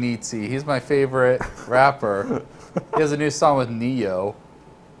love Young Nietzsche. He's my favorite rapper. He has a new song with Neo.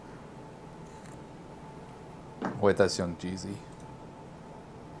 Wait, that's Young Jeezy.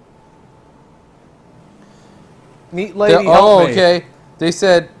 Neat lady, Oh, help me. okay. They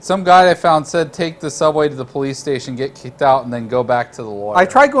said, some guy I found said take the subway to the police station, get kicked out, and then go back to the lawyer. I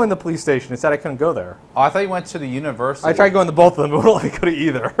tried going to the police station. It said I couldn't go there. Oh, I thought you went to the university. I tried going to both of them, but it wouldn't let me go to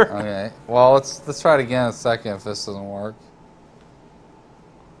either. Okay. Well, let's try it again in a second if this doesn't work.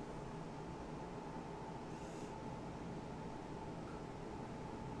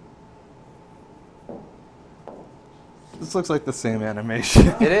 This looks like the same animation.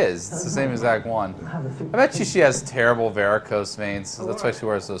 It is. It's the same exact one. I bet you she has terrible varicose veins. So that's why she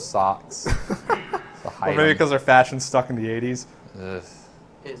wears those socks. Or maybe because her fashion's stuck in the 80s. Ugh.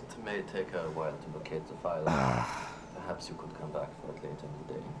 It may take her a while to locate the file. Perhaps you could come back for it later in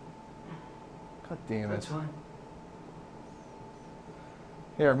the day. God damn it. That's fine.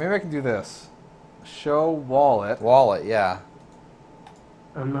 Here, maybe I can do this. Show wallet. Wallet, yeah.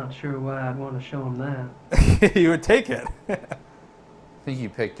 I'm not sure why I'd want to show him that. You would take it. I think you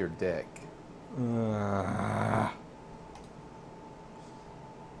picked your dick. Well,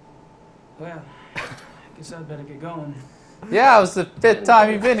 I guess I'd better get going. Yeah, it was the 5th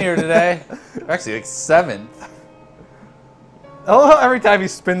time you've been here today. Actually, like 7th. I love how every time he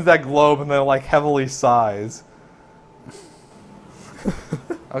spins that globe and then like heavily sighs.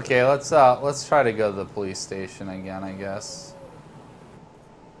 Okay, let's try to go to the police station again, I guess.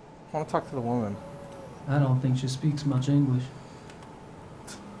 I want to talk to the woman. I don't think she speaks much English.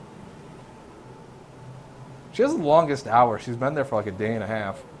 She has the longest hour. She's been there for like a day and a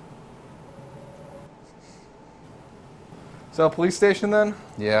half. So, police station then?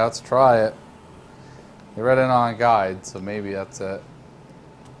 Yeah, let's try it. You read it on a guide, so maybe that's it.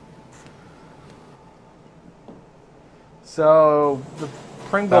 So, the That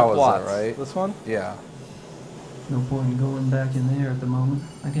Pringle was Plots. it, right? This one? Yeah. No point in going back in there at the moment.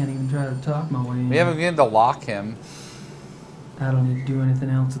 I can't even try to talk my way in. We haven't begun to lock him. I don't need to do anything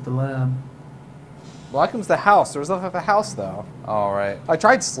else at the lab. Welcome's the house. There was nothing at the house, though. All right. I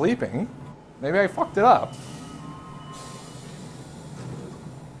tried sleeping. Maybe I fucked it up.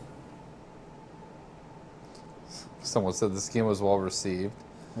 Someone said this game was well received.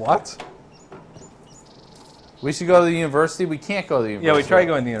 What? We should go to the university. We can't go to the Yeah, university. we tried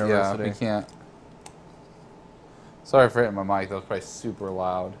going to the university. Yeah, we can't. Sorry for hitting my mic. That was probably super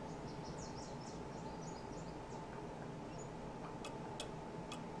loud.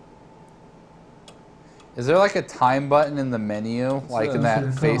 Is there like a time button in the menu, like in that Should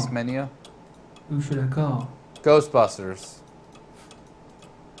I face call? menu? Who should I call? Ghostbusters.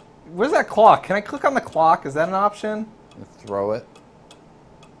 Where's that clock? Can I click on the clock? Is that an option? You throw it.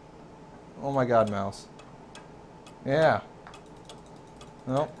 Oh my god, mouse. Yeah.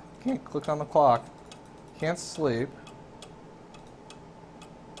 Nope. Can't click on the clock. Can't sleep.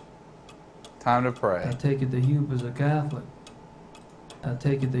 Time to I pray. take it the Hube is a Catholic. I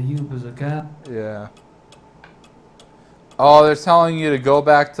take it the Hube is a Catholic. Yeah. Oh, they're telling you to go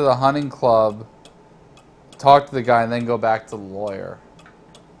back to the hunting club, talk to the guy, and then go back to the lawyer.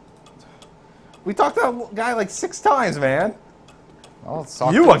 We talked to that guy like 6 times, man. Oh, let's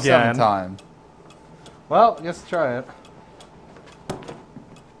talk You to him again. 7 times. Well, let's try it.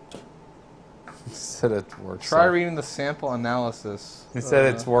 He said it worked. Try reading the sample analysis. He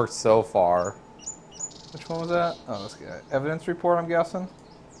said it's worked so far. Which one was that? Oh, this guy. Evidence report, I'm guessing?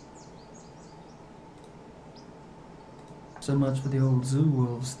 So much for the old zoo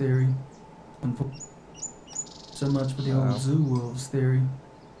wolves theory. So much for the Uh-oh. old zoo wolves theory.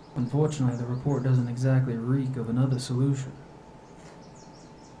 Unfortunately, the report doesn't exactly reek of another solution.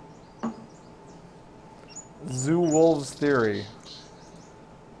 Zoo Wolves Theory.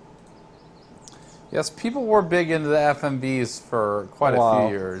 Yes, people were big into the FMVs for quite a Wow.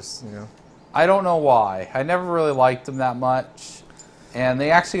 few years. Yeah. I don't know why. I never really liked them that much. And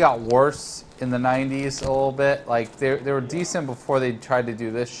they actually got worse in the 90s a little bit. Like, they were decent before they tried to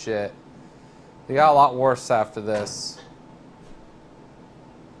do this shit. They got a lot worse after this.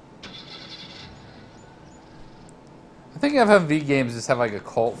 I think FMV games just have like a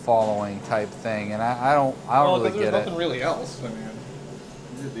cult following type thing, and I don't really get it. really else. I mean,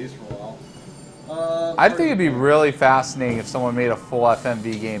 we did these for a while. I think it'd be really fascinating if someone made a full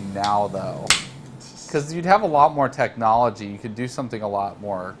FMV game now, though. Because you'd have a lot more technology. You could do something a lot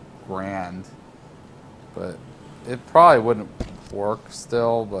more grand. But it probably wouldn't work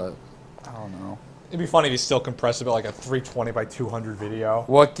still, but I don't know. It'd be funny if you still compressed it like a 320 by 200 video.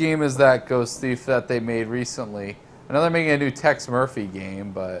 What game is that, Ghost Thief, that they made recently? I know they're making a new Tex Murphy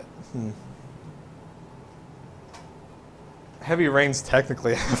game, but... Heavy Rain's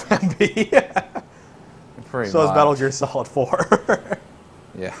technically FMV. Pretty So is much. Metal Gear Solid 4.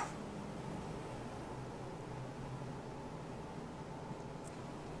 Yeah.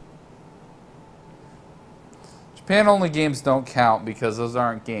 Japan-only games don't count because those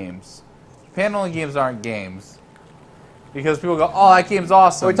aren't games. Japan-only games aren't games. Because people go, oh, that game's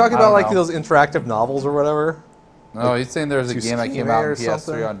awesome. Are we talking I about don't like know. those interactive novels or whatever? No, he's saying there's a game that came out on Tsukime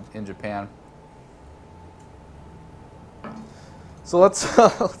or PS3 in Japan. So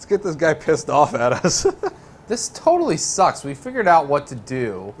let's get this guy pissed off at us. This totally sucks. We figured out what to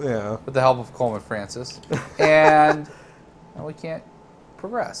do Yeah. with the help of Coleman Francis. And and we can't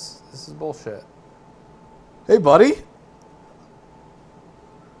progress. This is bullshit. Hey, buddy.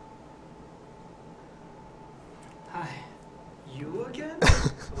 Hi. You again?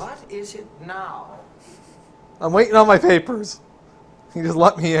 What is it now? I'm waiting on my papers. You just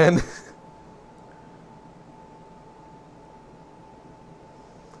let me in.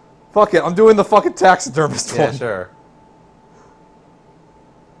 Fuck it, I'm doing the fucking taxidermist Yeah, one. sure.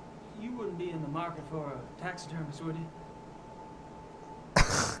 You wouldn't be in the market for a taxidermist, would you?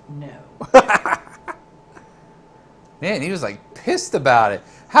 No. Man, he was like pissed about it.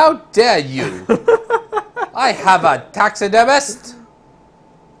 How dare you? I have a taxidermist.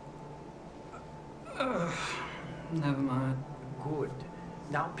 Never mind. Good.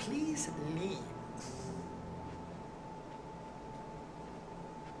 Now please leave.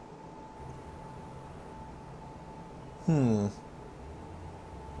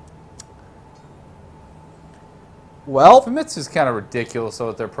 Well, Famitsu's kind of ridiculous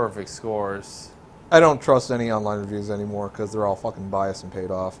with their perfect scores. I don't trust any online reviews anymore because they're all fucking biased and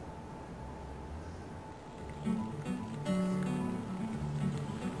paid off.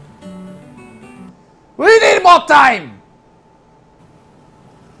 We need more time.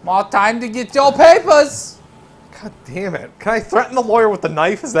 More time to get your papers. God damn it. Can I threaten the lawyer with the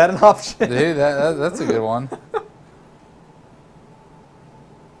knife? Is that an option? Dude, that's a good one.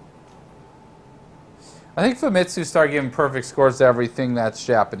 I think Famitsu started giving perfect scores to everything that's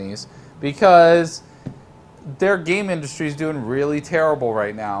Japanese because their game industry is doing really terrible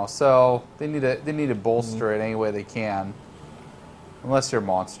right now. So they need to bolster it any way they can. Unless you're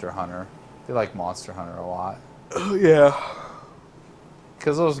Monster Hunter, they like Monster Hunter a lot Yeah.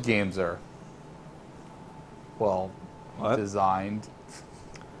 because those games are well What? designed.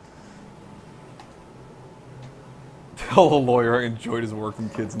 Tell the lawyer I enjoyed his work from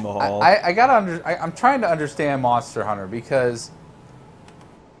Kids in the Hall. I'm trying to understand Monster Hunter because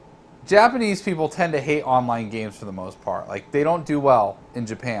Japanese people tend to hate online games for the most part. Like, they don't do well in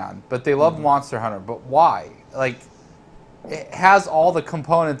Japan, but they love Monster Hunter. But why? Like, it has all the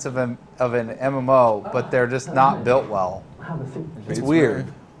components of an MMO, but they're just not built well. It's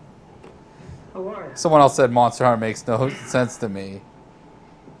weird. How are you? Someone else said Monster Hunter makes no sense to me.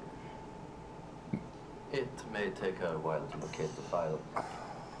 It may take a while to locate the file.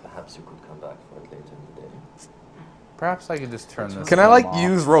 Perhaps you could come back for it later in the day. Perhaps I could just turn this. Can I, game like, off.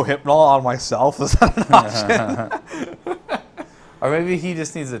 use Rohypnol on myself? Is that an option? Or maybe he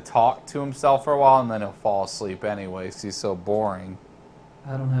just needs to talk to himself for a while and then he'll fall asleep anyway because he's so boring.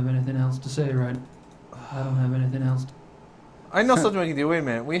 I don't have anything else to say, right? I don't have anything else to... I know something we can do. Wait a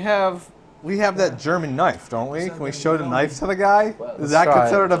minute. We have that German knife, don't we? Can we show the knife to the guy? Is that try it.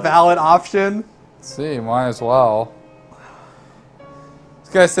 considered a valid option? Let's see, might as well. This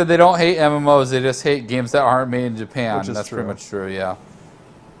guy said they don't hate MMOs, they just hate games that aren't made in Japan. Which is That's true. pretty much true, yeah.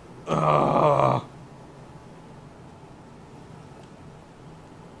 Ugh.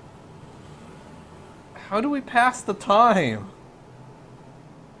 How do we pass the time?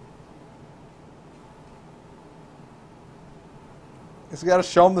 Guess we gotta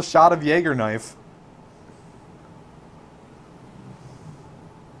show him the shot of Jaeger knife.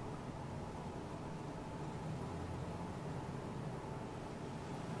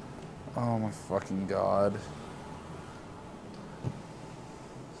 Oh my fucking god.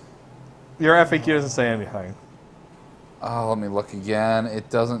 Your FAQ doesn't say anything. Oh, let me look again. It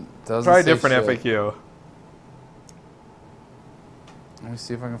doesn't Try a say different shit. FAQ. Let me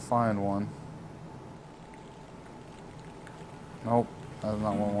see if I can find one. Nope, that's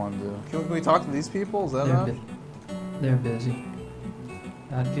not what I want to do. Can we talk to these people? Is that They're, enough? they're busy.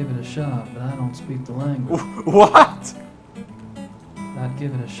 I'd give it a shot, but I don't speak the language. What? I'd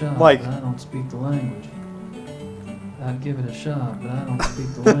give it a shot, Mike. but I don't speak the language. I'd give it a shot, but I don't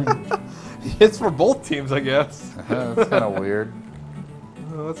speak the language. It's for both teams, I guess. That's kind of weird.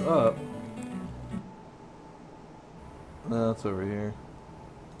 What's up? No, that's over here.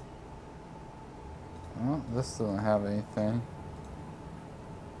 Well, this doesn't have anything.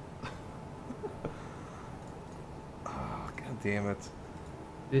 Oh, God damn it.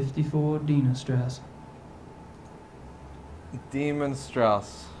 54 Dina Stress. Demon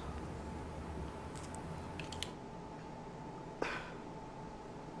Strauss.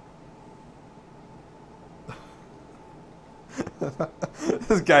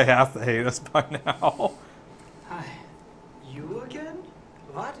 This guy has to hate us by now. Hi. You again?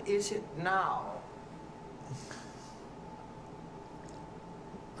 What is it now?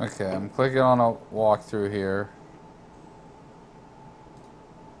 Okay, I'm clicking on a walkthrough here.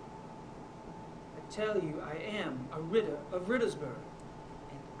 I tell you, I am a Ritter of Rittersburg.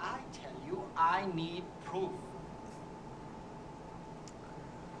 And I tell you, I need proof.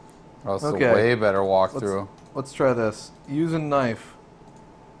 Oh, it's Okay. a way better walkthrough. Let's try this. Use a knife.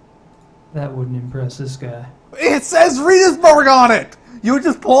 That wouldn't impress this guy. It says Rittersburg on it! You would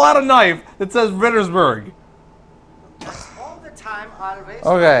just pull out a knife that says Rittersburg. All the time I'll raise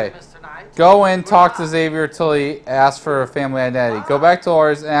Okay. Mr. Knight. Go in, talk to Xavier till he asks for a family identity. Go back to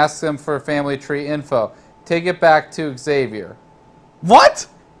Lawyers and ask them for family tree info. Take it back to Xavier. What?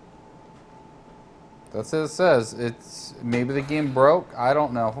 That's what it says. It's maybe the game broke. I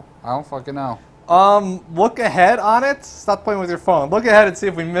don't know. I don't fucking know. Look ahead on it. Stop playing with your phone. Look ahead and see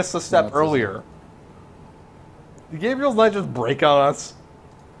if we missed a step That's earlier. Did Gabriel's Knight just break on us?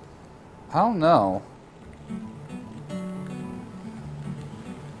 I don't know.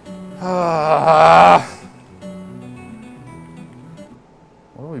 What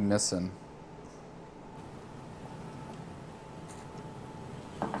are we missing?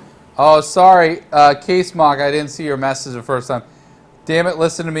 Oh, sorry, Case Mock. I didn't see your message the first time. Damn it,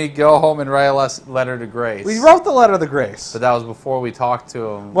 listen to me. Go home and write a letter to Grace. We wrote the letter to Grace. But that was before we talked to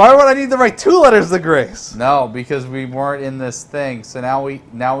him. Why would I need to write 2 letters to Grace? No, because we weren't in this thing. So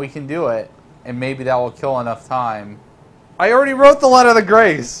now we can do it, and maybe that will kill enough time. I already wrote the letter to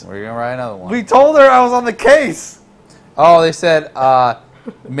Grace. We're gonna write another one. We told her I was on the case. Oh, they said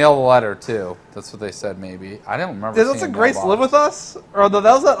mail the letter too. That's what they said. Maybe I don't remember. Doesn't seeing Grace mailbox. live with us? Or that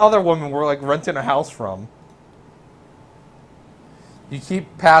was that other woman we're like renting a house from. You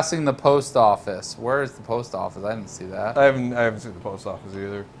keep passing the post office. Where is the post office? I didn't see that. I haven't seen the post office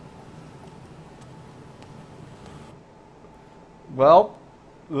either. Well,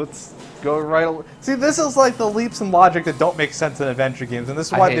 let's go right. See, this is like the leaps in logic that don't make sense in adventure games, and this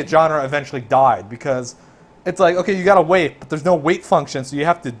is why the genre eventually died, because it's like, okay, you gotta wait, but there's no wait function, so you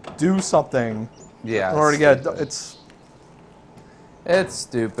have to do something Yeah. in order to get it. It's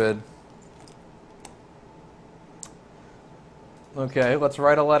stupid. Okay, let's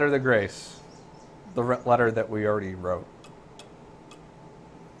write a letter to Grace. The letter that we already wrote.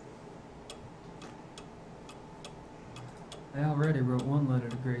 I already wrote 1 letter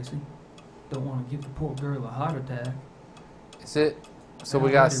to Gracie. Don't want to give the poor girl a heart attack. Is it? So I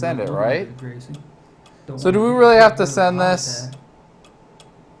we gotta already send wrote it, 1 letter right? to Gracie. Don't So do wanna we give really the have poor to girl a send heart this? attack.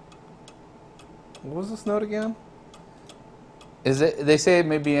 What was this note again? Is it? They say it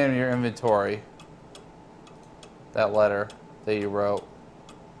may be in your inventory. That letter that you wrote.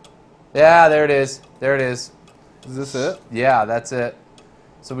 Yeah, there it is. There it is. Is this it? Yeah, that's it.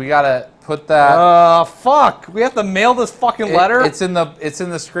 So we gotta put that. Fuck! We have to mail this fucking letter? It's in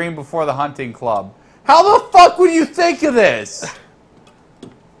the screen before the hunting club. How the fuck would you think of this?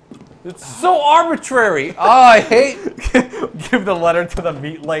 It's so arbitrary. Oh, I hate. Give the letter to the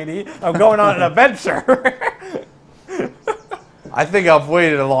meat lady. I'm going on an adventure. I think I've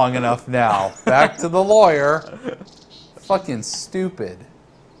waited long enough now. Back to the lawyer. Fucking stupid.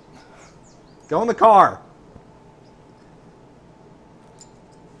 Go in the car.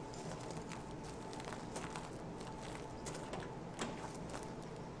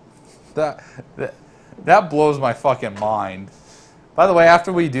 That blows my fucking mind. By the way,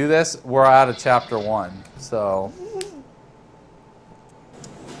 after we do this, we're out of chapter 1. So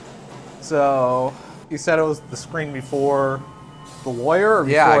You said it was the screen before the lawyer or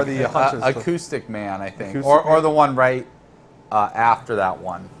before the hunters? Acoustic Man, I think. Acoustic Or Man? the one right after that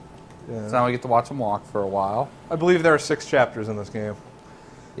one. Yeah. So now we get to watch him walk for a while. I believe there are 6 chapters in this game.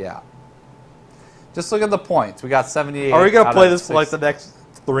 Yeah. Just look at the points. We got 78. Are we going to out play of this for like the 60. next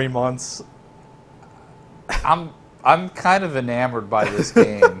 3 months? I'm kind of enamored by this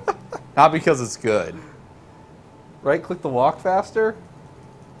game. Not because it's good. Right click to walk faster?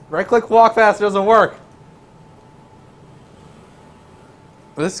 Right click walk faster doesn't work.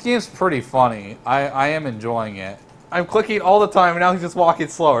 This game's pretty funny. I am enjoying it. I'm clicking all the time and now he's just walking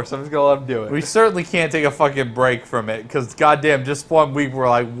slower, so I'm just going to let him do it. We certainly can't take a fucking break from it because, goddamn, just 1 week we're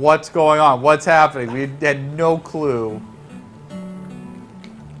like, what's going on? What's happening? We had no clue.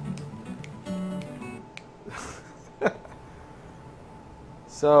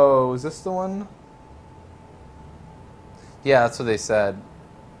 So, is this the one? Yeah, that's what they said.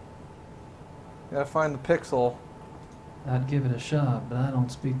 Gotta find the pixel. I'd give it a shot, but I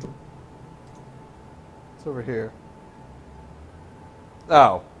don't speak. It's over here.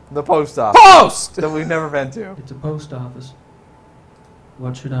 Oh, the post office. Post! That we've never been to. It's a post office.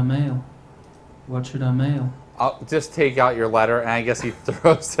 What should I mail? What should I mail? I'll just take out your letter, and I guess he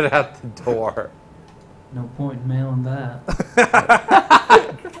throws it at the door. No point in mailing that.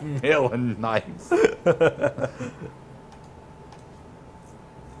 Mailing knife.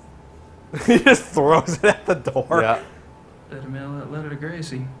 He just throws it at the door. Yeah. Better mail that letter to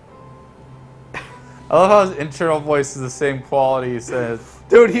Gracie. I love how his internal voice is the same quality as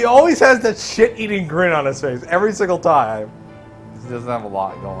Dude, he always has that shit-eating grin on his face every single time. He doesn't have a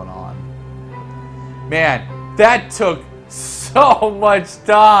lot going on. Man, that took so much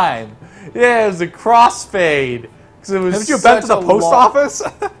time. Yeah, it was a crossfade. It was Haven't you been to the post office?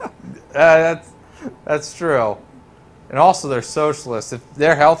 That's true. And also, they're socialists. If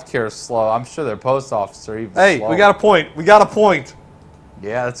their healthcare is slow, I'm sure their post office are even Hey, slower. we got a point. We got a point.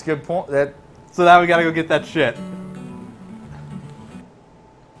 Yeah, that's a good point. So now we gotta go get that shit.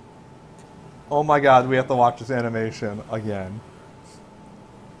 Oh my god, we have to watch this animation again.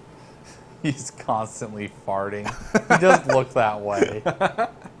 He's constantly farting. He does look that way. I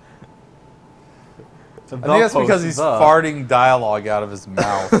think that's because he's farting dialogue out of his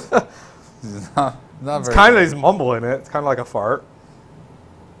mouth. He's not It's very kind of, he's mumbling it. It's kind of like a fart.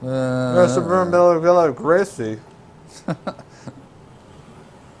 Gracie.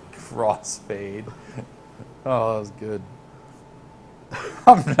 Crossfade. Oh, that was good.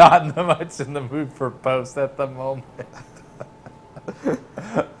 I'm not much in the mood for post at the moment.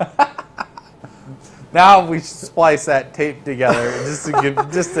 Now we should splice that tape together just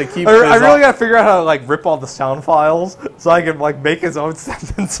to keep. I really gotta figure out how to like rip all the sound files so I can like make his own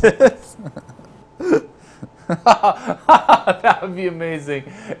sentences. That would be amazing.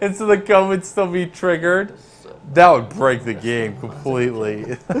 And so the code would still be triggered. That would break the game completely.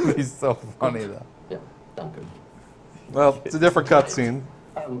 That'd be so funny though. Yeah, danke. Well, it's a different cutscene.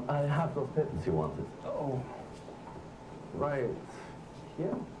 I have those papers you wanted. Oh, Right.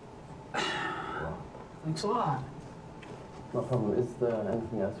 Here. thanks a lot. No problem. Is there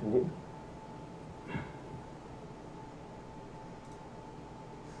anything else you need?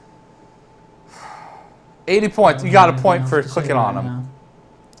 $80 points. You got a point for clicking on them.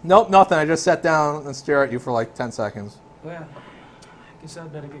 Nope, nothing. I just sat down and stared at you for like 10 seconds. Well, I guess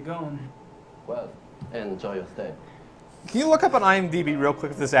I'd better get going. Well, enjoy your stay. Can you look up on IMDb real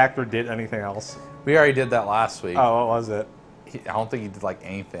quick if this actor did anything else? We already did that last week. Oh, what was it? I don't think he did like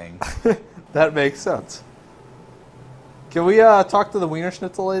anything. That makes sense. Can we talk to the Wiener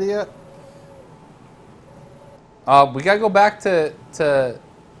Schnitzel lady yet? We gotta go back to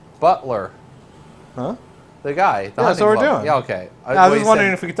Butler, Huh? the guy. Yeah, that's what we're doing. Yeah, okay. I was just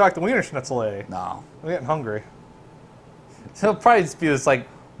wondering if we could talk to Wiener Schnitzel lady. No. I'm getting hungry. He'll probably just be this like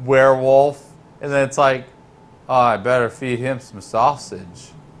werewolf, and then it's like, oh, I better feed him some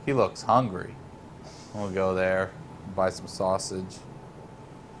sausage. He looks hungry. We'll go there, buy some sausage.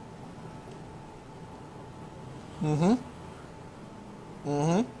 Mm-hmm.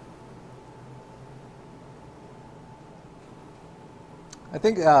 Mm-hmm. I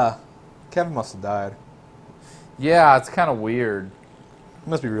think Kevin must have died. Yeah, it's kind of weird. He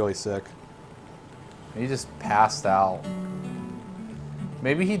must be really sick. He just passed out.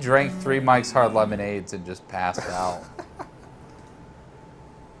 Maybe he drank 3 Mike's Hard Lemonades and just passed out.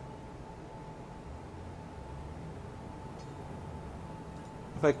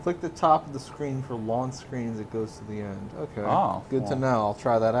 If I click the top of the screen for launch screens, it goes to the end. Okay. Oh, Good to well. know. I'll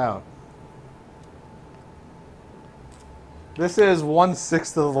try that out. This is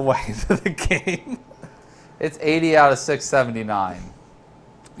 1/6 of the way to the game. It's 80 out of 679.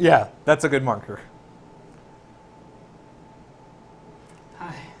 Yeah, that's a good marker.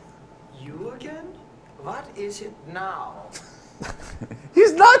 Hi. You again? What is it now?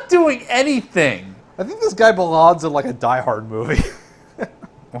 He's not doing anything. I think this guy belongs in like a Die Hard movie.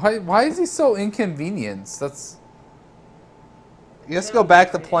 Why is he so inconvenienced? That's He has to go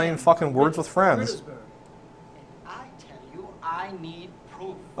back to playing fucking Words with Friends. Petersburg. I tell you, I need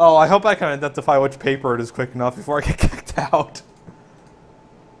proof. Oh, I hope I can identify which paper it is quick enough before I get kicked out.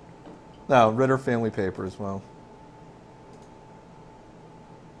 No, Ritter Family Papers, well.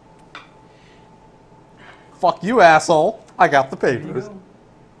 Fuck you, asshole. I got the There you papers. go.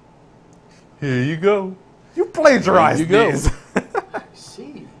 here you go. You plagiarized There you go. these.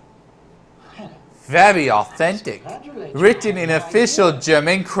 See? Very authentic. Congratulations. Written in official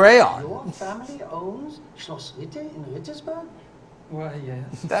German crayon. Your family owns Schloss Ritter in Rittersberg? Why,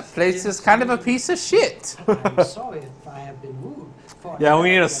 yes. That place is kind of a piece of shit. I'm sorry if I have been rude. For Yeah, we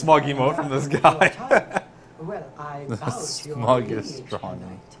need a American smug emote from this guy. time. Well, I The bow to your smug lineage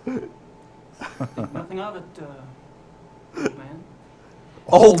astronomy. tonight. Think nothing of it, old man.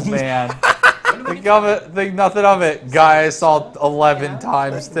 Old man. Think nothing of it. Guy I saw 11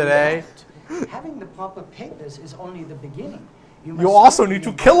 times today. Having the proper papers is only the beginning. You must also certainly need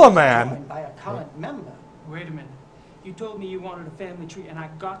to be kill a man. joined by a current member. Wait a minute. You told me you wanted a family tree, and I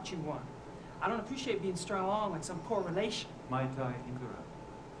got you one. I don't appreciate being strung along like some poor relation. Might I interrupt?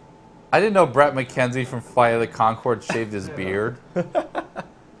 I didn't know Brett McKenzie from Flight of the Conchords shaved his beard.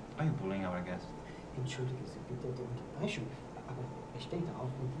 Are you bullying our guest? Entschuldigen Sie bitte die Unterbrechung, aber ich besteht darauf,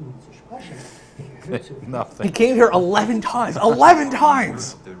 mit Ihnen zu sprechen. Ich gehöre zu He Nothing. came here 11 times. 11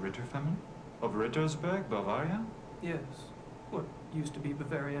 times! The Ritter family? Of Rittersberg, Bavaria? Yes. What used to be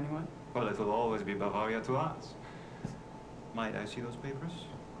Bavaria anyway? Well, it will always be Bavaria to us. Might I see those papers?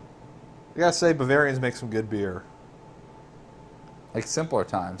 I gotta say, Bavarians make some good beer. Like Simpler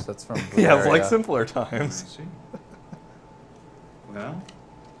Times. That's from Yeah, it's like Bavaria. simpler I times. see. Well,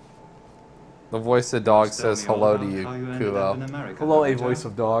 The voice of the dog please tell says me all hello to about you, how you ended up in Kulo. America, Hello, a Doctor. voice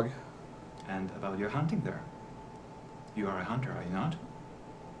of dog. And about your hunting there. You are a hunter, are you not?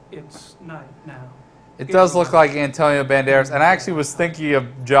 It's night now. It does look like Antonio Banderas, and I actually was thinking of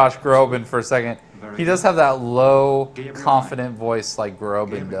Josh Groban for a second. He does have that low, confident voice like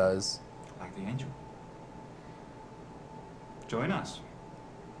Groban does. Like the angel. Join us.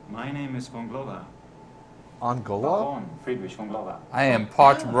 My name is von Glover. Angola? Baron Friedrich von Glover. I am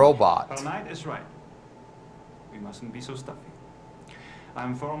part Her robot. knight is right. We mustn't be so stuffy.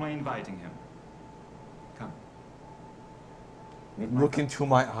 I'm formally inviting him. Come. Meet my Look into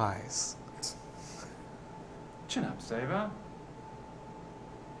my eyes. Chin up, Saver.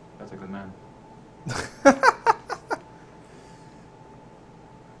 That's a good man.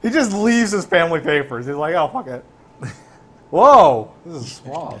 He just leaves his family papers. He's like, oh, fuck it. Whoa! This is Ich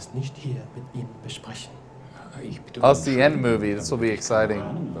möchte suave. das nicht hier mit Ihnen besprechen. Oh, it's the end movie. This will be exciting.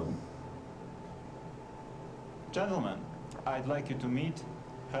 Gentlemen, I'd like you to meet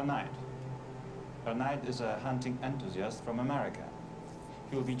Her Knight. Her Knight is a hunting enthusiast from America.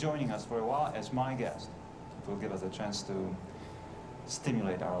 He will be joining us for a while as my guest. It will give us a chance to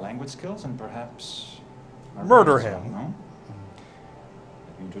stimulate our language skills and perhaps our Murder brains, him. No?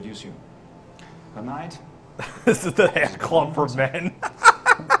 Let me introduce you. Her Knight, This is the hand club for men.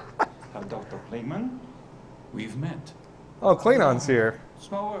 Dr. Klingman. We've met. Oh, Klingons here.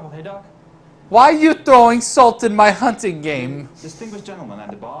 Small world, hey, Doc? Why are you throwing salt in my hunting game? Distinguished gentleman at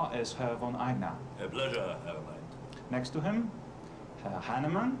the bar is Herr von Eigner. A pleasure, Herr Knight. Next to him, Herr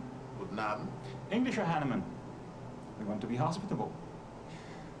Hannemann. Guten Abend. English or Hannemann? We want to be hospitable.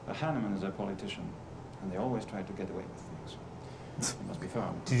 Hannemann is a politician, and they always try to get away with things. You must be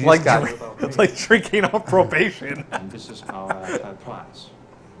firm. You just Like, got- it's like drinking off probation. And this is our prize.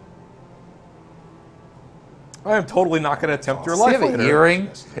 I am totally not going to attempt your Does he life have an later.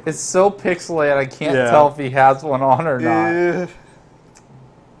 earring? It's so pixelated, I can't Yeah. tell if he has one on or not. Eh,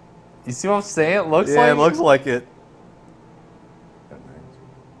 You see what I'm saying? It looks yeah, like it looks like it.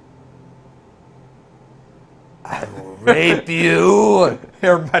 I will rape you.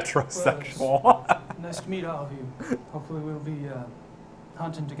 They're metrosexual. Nice to meet all of you. Hopefully we'll be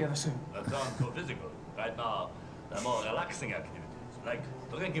hunting together soon. That sounds so physical. Right now, there are more relaxing activities, like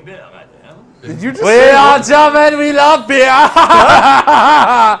drinking beer, right? Yeah? Did you just We say are German, we love beer.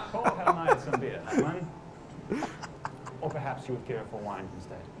 Pour Herr Knight some beer, Hannemann. Or perhaps you would care for wine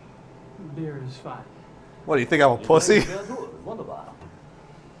instead. Beer is fine. What, do you think I'm a pussy? Beer too. Wunderbar.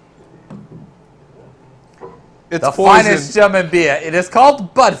 It's The poison. finest German beer. It is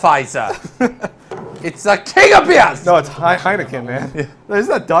called Budweiser. It's the king of beers. No, it's Heineken, man.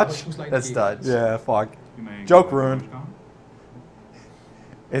 Isn't that Dutch? That's Dutch. Yeah, fuck. You may Joke go ruined.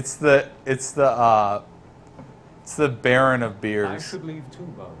 It's the Baron of I beers. should leave too,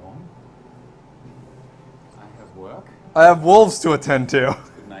 Baron. I have work. I have wolves to attend to.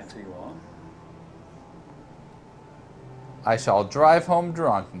 Good night to you all. I shall drive home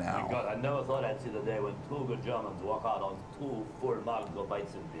drunk My now. God, I never thought I'd see the day when two good Germans walk out on two full mugs of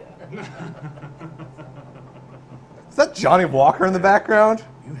Weizenbier. Is that Johnny Walker in the background?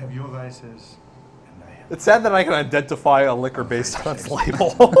 You have your vices, and I have. It's sad that I can identify a liquor based on its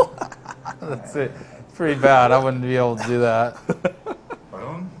label. That's it. It's pretty bad. I wouldn't be able to do that.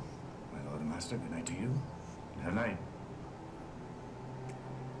 Baron, my Lord Master, good night to you. Good night.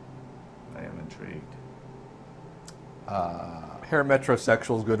 I am intrigued. Hair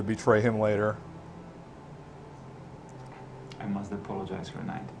metrosexual is going to betray him later. I must apologize for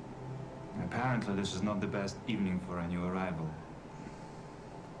Knight. Apparently, this is not the best evening for a new arrival.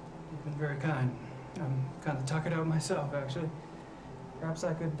 You've been very kind. I'm kind of tuckered out myself, actually. Perhaps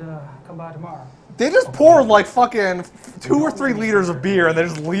I could come by tomorrow. They just poured like fucking 2 or 3 liters of beer and they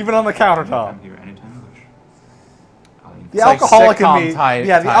just leave it on the countertop. I'm here anytime you wish. I'll The It's like alcoholic in sitcom me, type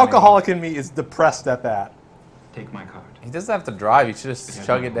yeah, the timing. alcoholic in me is depressed at that. take my card. He doesn't have to drive. He should just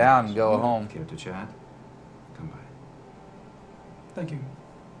chug it down and go home. Care to chat? Come by. Thank you.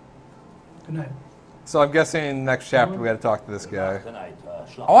 Good night. So I'm guessing next chapter we got to talk to this guy. Tonight,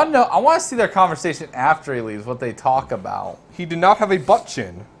 I want to know. I want to see their conversation after he leaves. What they talk about. He did not have a butt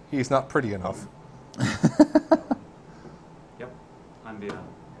chin. He's not pretty enough. Yep, I'm Björn.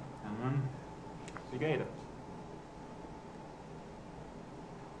 Hannemann. Cicada.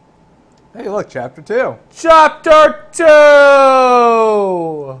 Hey, look, chapter 2. Chapter 2!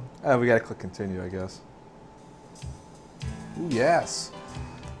 We gotta click continue, I guess. Ooh, yes.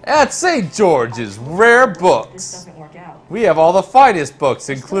 At St. George's Rare Books, we have all the finest books,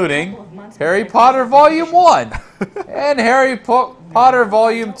 including Harry Potter Volume 1 and Harry Potter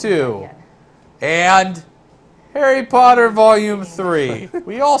Volume 2 and Harry Potter Volume 3.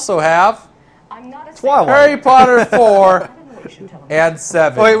 We also have Twilight. Harry Potter 4 and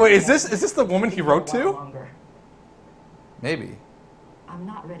 7. Wait, is this the woman he wrote to? Maybe. I'm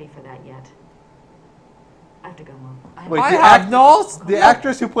not ready for that yet. I have to go, Mom. Wait, the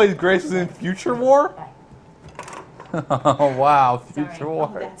actress who plays Grace was in Future War? Oh, wow. Future Sorry.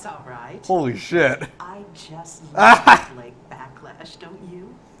 War. Oh, that's all right. Holy shit. I just love Blake Backlash, don't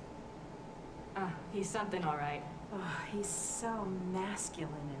you? He's something, all right. Oh, he's so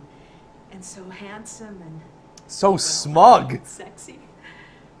masculine and so handsome and So smug. sexy.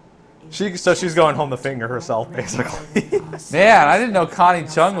 So she's going home to finger herself, basically. Man, I didn't know Connie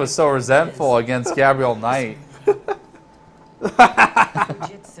Chung was so resentful against Gabrielle Knight.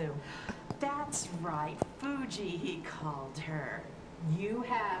 Jujitsu. That's right. Fuji, he called her. You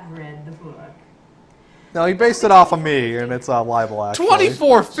have read the book. No, he based it off of me, and it's a libel, actually.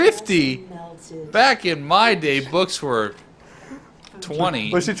 $24.50. Back in my day, books were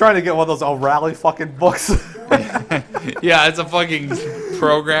 20. Was she trying to get one of those O'Reilly fucking books? Yeah, it's a fucking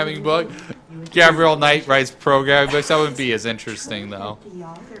programming book. Gabrielle Knight writes programming books. That wouldn't be as interesting, though.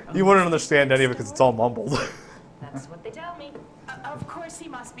 You wouldn't understand any of it because it's all mumbled. That's what they tell me. Of course he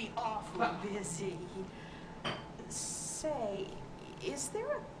must be awfully busy. Say, is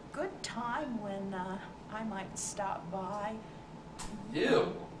there a good time when I might stop by?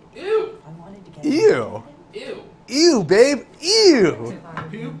 Ew. Ew. I wanted to get Ew. Ew. Ew, babe. Ew.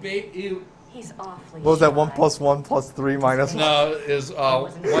 Ew, babe. Ew. He's awfully What was that? 1 shy. + 1 + 3 minus 1? No, is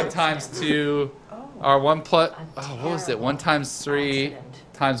 1 times 2, or 1 plus. Oh, what was it? 1 times 3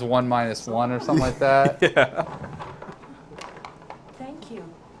 times 1 minus 1, or something like that. Yeah. Thank you.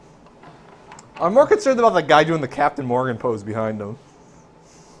 I'm more concerned about the guy doing the Captain Morgan pose behind him.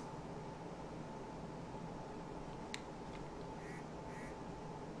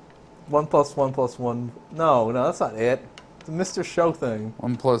 One plus 1 + 1. No, that's not it. It's a Mr. Show thing.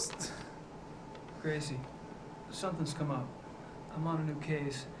 1 plus. Gracie, something's come up. I'm on a new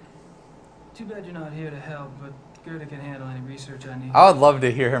case. Too bad you're not here to help, but Gerda can handle any research I need. I would love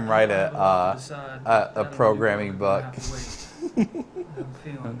to hear him write I have lot to decide, but a that'll be programming what book. we're gonna have to wait. I have a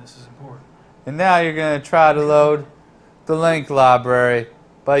feeling this is important. And now you're going to try to load the link library,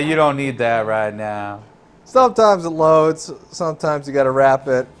 but you don't need that right now. Sometimes it loads, sometimes you gotta wrap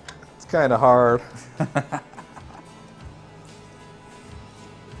it. It's kind of hard.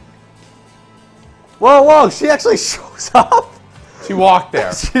 Whoa, whoa, she actually shows up? She walked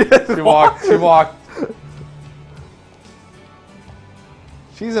there. She walked.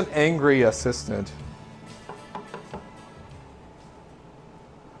 She's an angry assistant.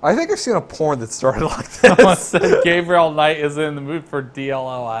 I think I've seen a porn that started like Someone this. said Gabrielle Knight is in the mood for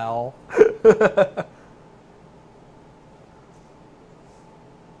DLLL.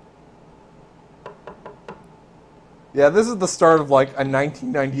 Yeah, this is the start of like a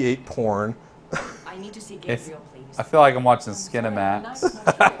 1998 porn. I need to see Gabriel, please. I feel like I'm watching Skinamax.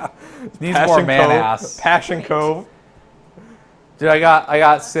 Needs Passion more man Cove. ass. Passion Cove. Dude, I got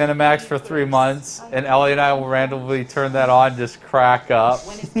Cinemax for 3 months, and Ellie and I will randomly turn that on, and just crack up.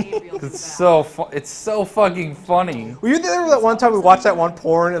 It's so fucking funny. Were you there that one time we watched that one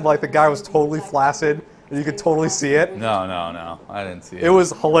porn and like the guy was totally flaccid and you could totally see it? No, I didn't see it. It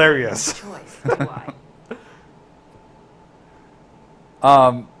was hilarious.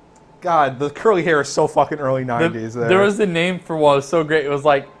 God, the curly hair is so fucking early 90s there. There was a name for one. It was so great. It was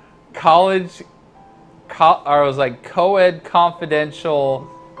like college, or it was like Co-ed Confidential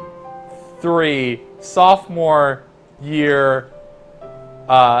 3 sophomore year.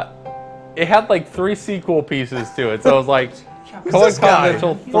 It had like 3 sequel pieces to it. So it was like Co-ed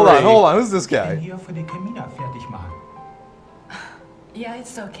Confidential 3. Hold on. Who's this guy? Yeah,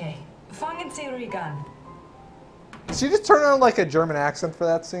 it's okay. Fangen Sie ruhig an. Did she just turn on like a German accent for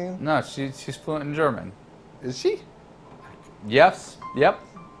that scene? No, she's fluent in German. Is she? Yes. Yep.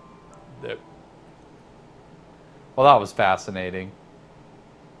 Well, that was fascinating.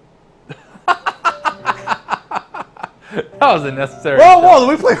 That was a necessary. Whoa, do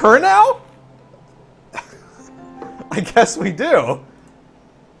we play her now? I guess we do.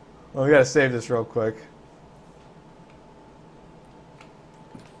 Well, we gotta save this real quick.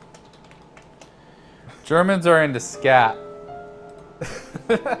 Germans are into scat.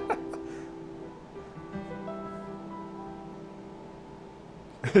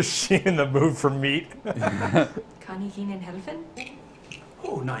 Is she in the mood for meat? Kann ich Ihnen helfen?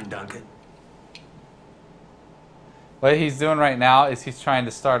 Oh, nein, danke. What he's doing right now is he's trying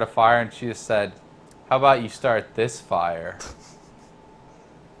to start a fire, and she just said, "How about you start this fire?"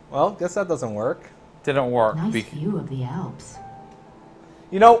 Well, guess that doesn't work. Didn't work. Nice view of the Alps.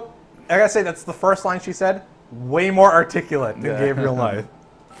 You know, I gotta say, that's the first line she said. Way more articulate than Gabriel Knight.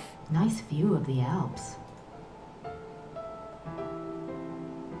 Nice view of the Alps.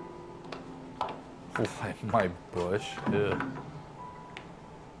 My bush. Ugh.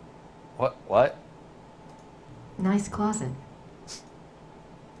 What? Nice closet.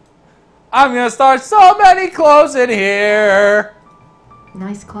 I'm gonna start so many clothes in here.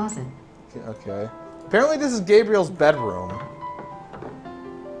 Nice closet. Okay. Apparently this is Gabriel's bedroom.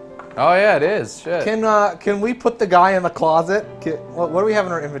 Oh yeah, it is. Shit. Can we put the guy in the closet? What do we have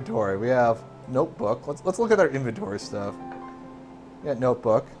in our inventory? We have notebook. Let's look at our inventory stuff. We got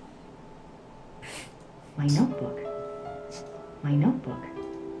notebook. My notebook. My notebook.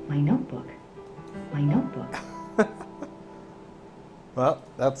 My notebook. My notebook. Well,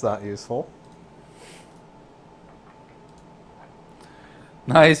 that's not useful.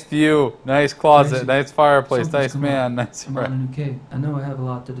 Nice view, nice closet, Crazy. nice fireplace, Something's nice come man, up. nice I'm on friend. a new cave. I know I have a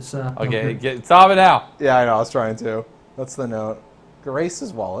lot to decide. Okay, stop it now. Yeah, I know. I was trying to. That's the note.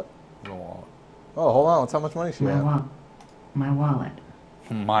 Grace's wallet. Oh, hold on. Let's how much money she My had. wallet. My wallet.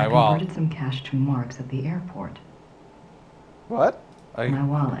 My I wallet. converted some cash to marks at the airport. What? My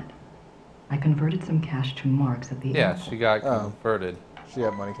wallet. I converted some cash to marks at the Yeah, airport. she got converted. She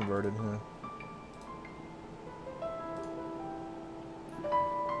had money converted. Yeah.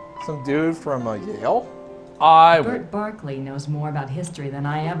 Some dude from Yale? Bert Barkley knows more about history than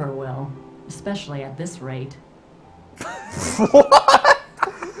I ever will, especially at this rate.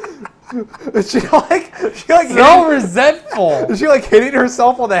 Is she like so resentful? Is she like hitting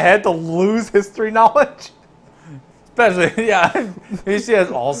herself on the head to lose history knowledge? Especially, yeah. Maybe she has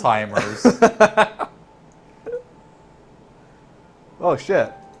Alzheimer's. Oh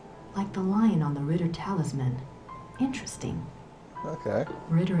shit. Like the lion on the Ritter talisman. Interesting. Okay.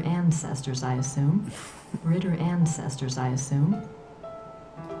 Ritter ancestors, I assume. Ritter ancestors, I assume.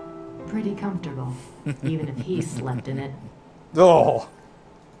 Pretty comfortable, even if he slept in it. Oh.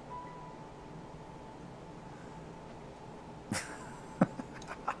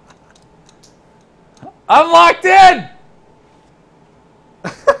 I'm locked in!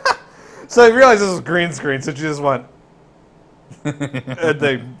 So I realized this was green screen, so she just went. And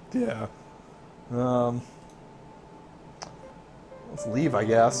they, yeah. Let's leave, I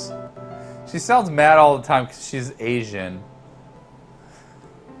guess. She sounds mad all the time because she's Asian.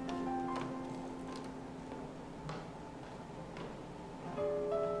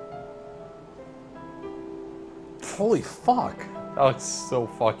 Holy fuck. That looks so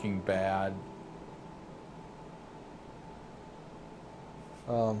fucking bad.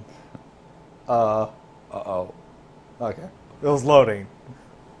 Uh-oh. Okay. It was loading.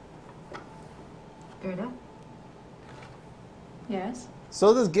 Gerda? Yes?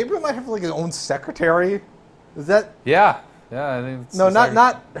 So does Gabriel not have like his own secretary? Is that? Yeah. Yeah, I think it's No,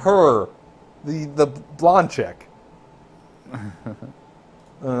 not her. The blonde chick. I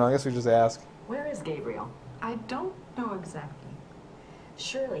don't know, I guess we just ask. Where is Gabriel? I don't know exactly.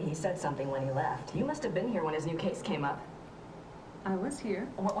 Surely he said something when he left. You must have been here when his new case came up. I was here.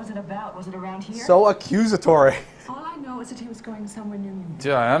 What was it about? Was it around here? So accusatory. All I know is that he was going somewhere near me.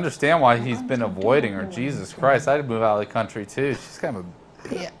 Dude, I understand why he's been avoiding her. Jesus Christ, I'd move out of the country too. She's kind of a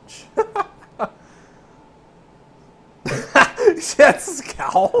bitch. That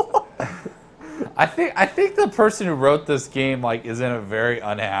scowl. I think the person who wrote this game like is in a very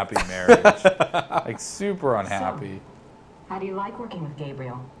unhappy marriage. Like super unhappy. How do you like working with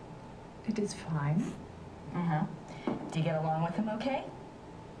Gabriel? It is fine. Uh-huh. Do you get along with him okay?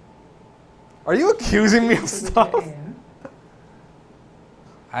 Are you accusing me of stuff?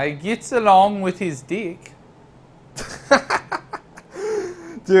 I gets along with his dick.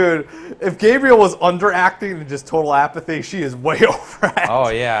 Dude, if Gabriel was underacting and just total apathy, she is way overacting. Oh,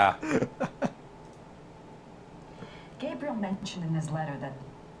 yeah. Gabriel mentioned in his letter that,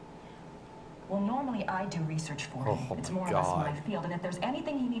 well, normally I do research for him. Oh, it's my more or less God. my field, and if there's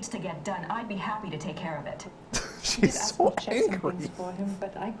anything he needs to get done, I'd be happy to take care of it. She's so Check some angry. things for him,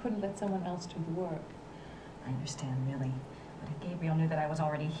 but I couldn't let someone else do the work. I understand, really. But if Gabriel knew that I was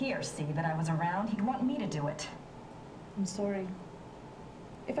already here, see, that I was around, he'd want me to do it. I'm sorry.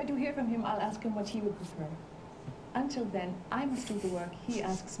 If I do hear from him, I'll ask him what he would prefer. Until then, I must do the work he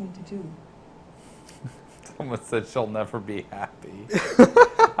asks me to do. Someone said she'll never be happy.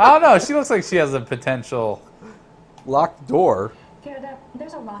 I don't know. She looks like she has a potential. Locked door. Gerda,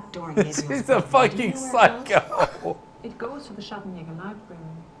 There's a locked door in Gabriel's She's a apartment. Do you fucking know where it goes? psycho. It goes to the Schattenjäger library.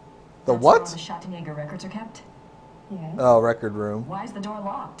 The That's where all what? the Schattenjäger records are kept? Yes. Oh, record room. Why is the door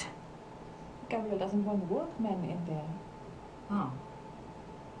locked? Gabriel doesn't want workmen in there. Oh.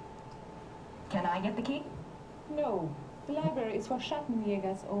 Can I get the key? No. The library is for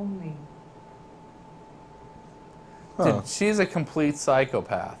Schattenjägers only. Dude, she's a complete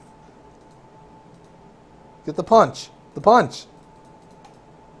psychopath. Get the punch. The punch.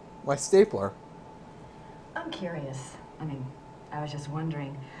 My stapler. I'm curious. I mean, I was just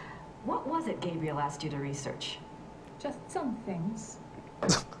wondering, what was it Gabriel asked you to research? Just some things.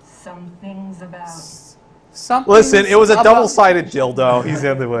 Some things about... Something. Listen, it was a about- double-sided dildo. He's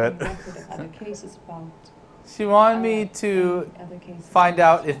into it. Other cases about She wanted me to other cases. find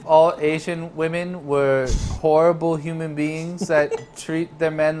out if all Asian women were horrible human beings that treat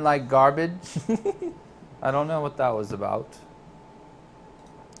their men like garbage. I don't know what that was about.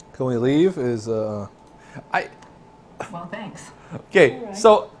 Can we leave? Well, thanks. Okay, Alright.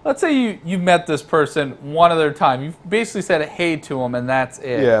 so let's say you met this person one other time. You basically said hey to him, and that's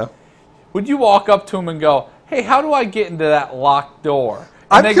it. Yeah. Would you walk up to him and go, "Hey, how do I get into that locked door?" And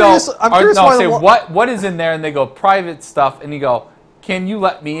I'm they curious- go, I'm or curious no, why say the what is in there, and they go private stuff, and you go, "Can you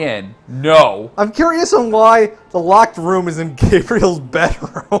let me in?" No, I'm curious on why the locked room is in Gabriel's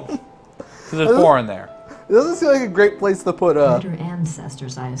bedroom. because there's four in there. It doesn't seem like a great place to put Ritter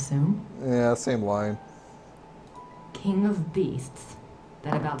ancestors, I assume. Yeah, same line. King of beasts.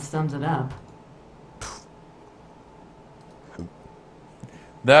 That about sums it up.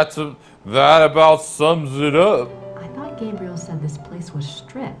 That about sums it up. I thought Gabriel said this place was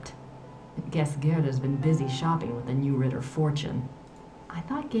stripped. I guess Gerda's been busy shopping with the new Ritter fortune. I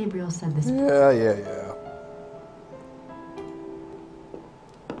thought Gabriel said this... Yeah.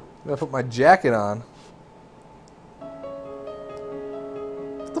 I'm gonna put my jacket on.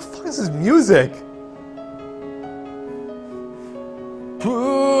 What the fuck is this music?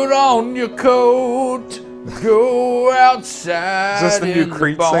 Put on your coat, go outside. Is this the new in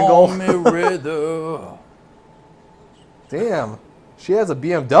Creed balmy single? weather. Damn. She has a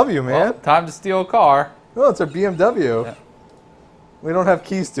BMW, man. Well, time to steal a car. Oh, it's a BMW. Yeah. We don't have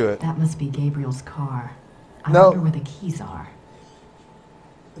keys to it. That must be Gabriel's car. I No. wonder where the keys are.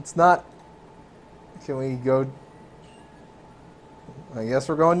 It's not... Can we go... I guess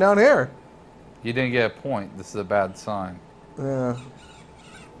we're going down here. You didn't get a point. This is a bad sign. Yeah.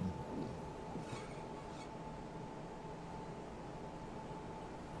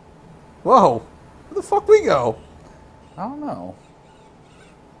 Whoa. Where the fuck we go? I don't know.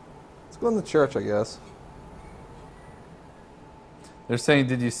 Let's go in the church, I guess. They're saying,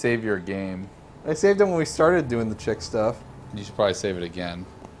 did you save your game? I saved it when we started doing the chick stuff. You should probably save it again.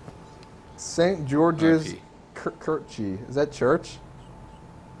 St. George's Okay. Kirche. Is that church?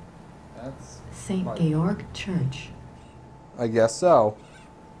 That's St. Georg Church. I guess so.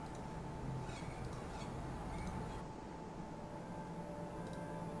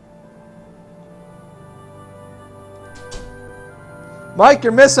 Mike,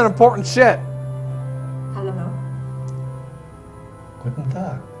 you're missing important shit. Hello? Guten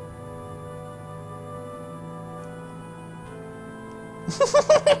Tag.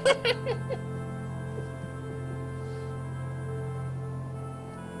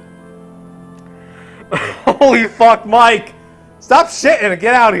 Holy fuck, Mike! Stop shitting and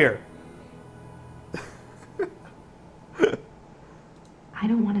get out of here. I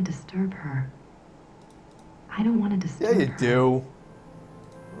don't want to disturb her. I don't want to Yeah, disturb you her. do.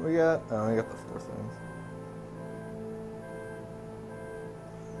 What we got? Oh, we got the four things.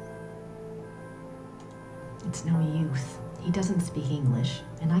 It's no use. He doesn't speak English,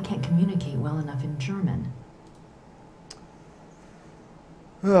 and I can't communicate well enough in German.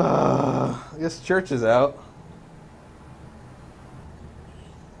 I guess church is out.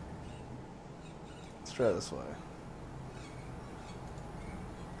 Let's try this way.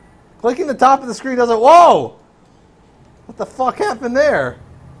 Clicking the top of the screen doesn't... Whoa! What the fuck happened there?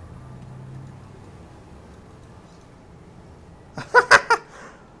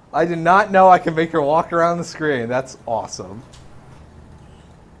 I did not know I could make her walk around the screen. That's awesome.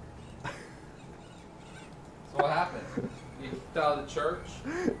 So what happened? You kicked out of the church?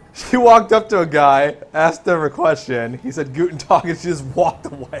 She walked up to a guy, asked him a question. He said, Guten Tag, and she just walked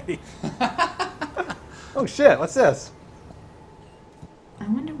away. Oh shit, what's this? I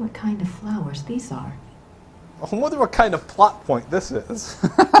wonder what kind of flowers these are. I wonder what kind of plot point this is.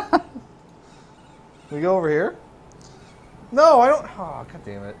 We go over here? No, I don't. Oh, god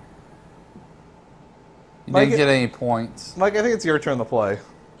damn it. You Mike, didn't get any points. Mike, I think it's your turn to play.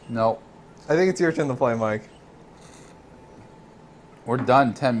 Nope. I think it's your turn to play, Mike. We're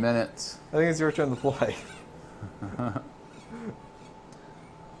done 10 minutes. I think it's your turn to play.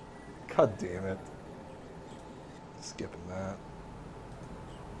 God damn it. Skipping that.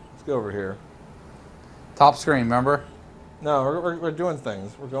 Let's go over here. Top screen, remember? No, we're doing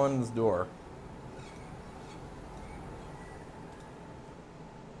things. We're going in this door.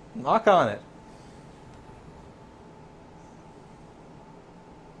 Knock on it.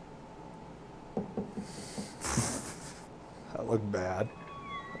 That looked bad.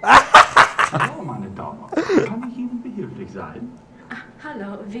 Hallo, meine Damen. Kann ich Ihnen behilflich sein?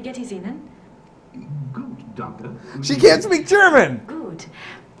 Hallo, wie geht es Ihnen? Gut, danke. She can't speak German! Gut.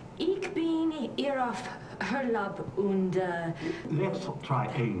 Ich bin hier auf Urlaub und Let's try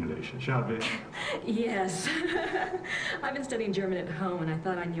English, shall we? yes. I've been studying German at home and I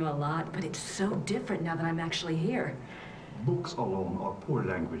thought I knew a lot, but it's so different now that I'm actually here. Books alone are poor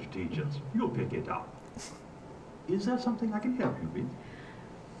language teachers. You'll pick it up. Is there something I can help you with?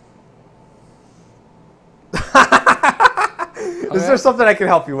 Is there something I can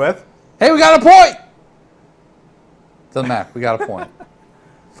help you with? Hey, we got a point! Doesn't matter. We got a point.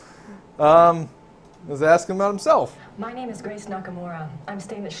 Was asking about himself. My name is Grace Nakamura. I'm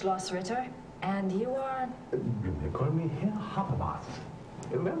staying at Schloss Ritter, and you are... Call me Herr Habermas.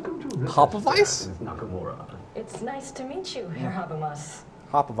 Welcome to Habermas? Mrs. Nakamura. It's nice to meet you, Herr Habermas.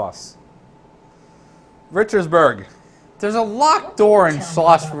 Habermas. Richardsburg. There's a locked door in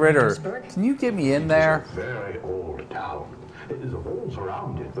Schloss Ritter. Can you get me in there? It's a very old town. The walls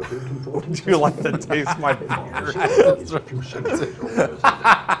around it were built in 14th Do you like to taste my beer? It's a few centuries older.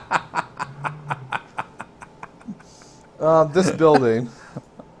 This building.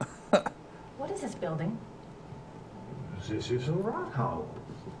 What is this building? This is a Rathaus.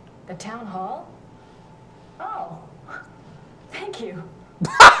 The town hall? Oh, thank you.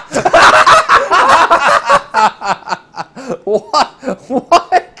 What?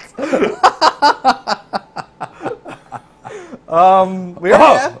 What?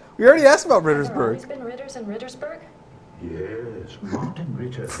 We already asked about Have there Rittersburg. always been Ritters in Rittersburg? Yes, Martin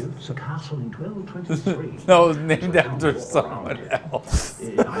Ritter built the castle in 1223. No, it was named after someone else.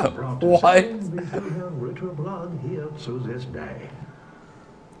 I'm proud to What? say we still have Ritter blood here to this day.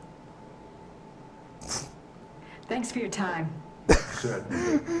 Thanks for your time.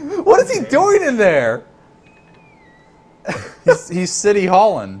 Certainly. What is he doing in there? He's City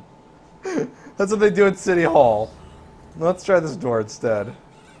Hallin. That's what they do at City Hall. Let's try this door instead.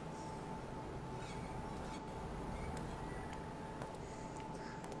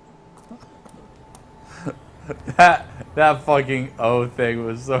 That fucking O thing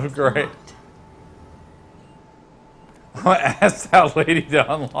was so great. I'm gonna ask that lady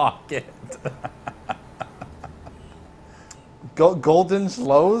to unlock it. Golden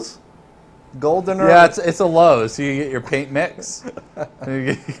Lowe's? Golden or... Yeah, it's a Lowe's. So you get your paint mix. And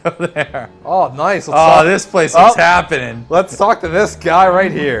you go there. Oh, nice. This place is happening. Let's talk to this guy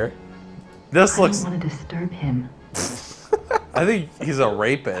right here. This looks... I don't want to disturb him. I think he's a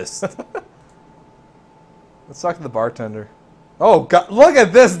rapist. Let's talk to the bartender. Oh, God, look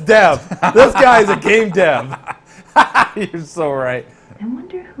at this dev. This guy is a game dev. You're so right. I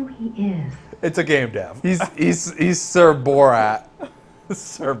wonder who he is. It's a game dev. He's Sir Borat.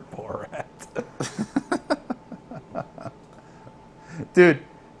 Sir Borat. Dude,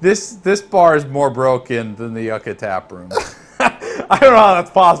 this bar is more broken than the Yucca Tap Room. I don't know how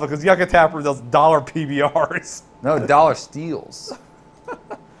that's possible because Yucca Tap Room does dollar PBRs. No, dollar steals.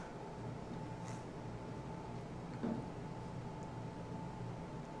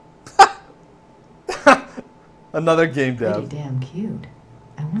 Another game dev. Pretty damn cute.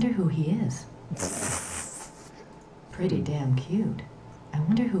 I wonder who he is. Pretty damn cute. I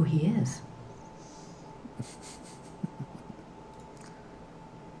wonder who he is.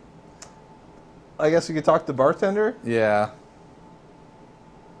 I guess we could talk to the bartender. Yeah.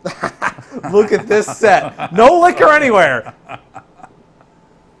 Look at this set. No liquor anywhere.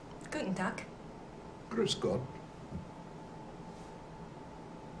 Guten Tag. Grüß Gott.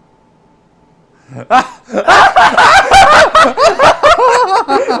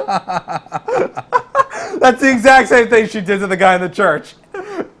 That's the exact same thing she did to the guy in the church.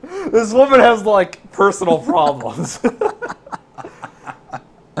 This woman has, like, personal problems.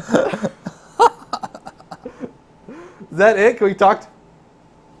 Is that it? Can we talk?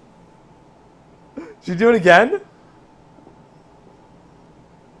 Should you do it again?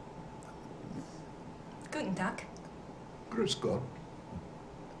 Guten Tag. Grüß Gott.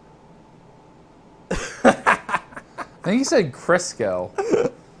 I think he said Crisco.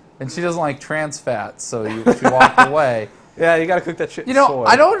 And she doesn't like trans fats, so she walked away. Yeah, you gotta cook that shit You in know, soy.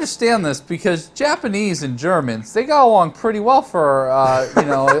 I don't understand this because Japanese and Germans, they got along pretty well for, you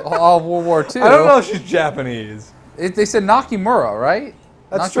know, all of World War II. I don't know if she's Japanese. They said Nakamura, right?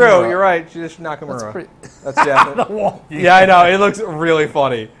 That's Nakamura. true. You're right. She's Nakamura. That's pretty. That's Japanese. Yeah, I know. It looks really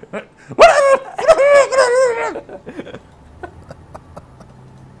funny.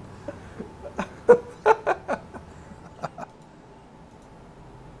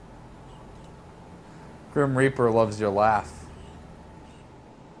 Grim Reaper loves your laugh.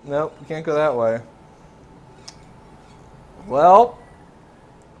 Nope, you can't go that way. Well,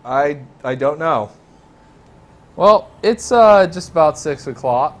 I don't know. Well, it's just about 6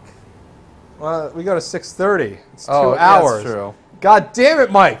 o'clock. Well, we go to 6:30. It's 2 Oh, hours. that's true. God damn it,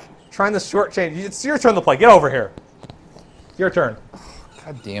 Mike! Trying to shortchange. It's your turn to play. Get over here. Your turn.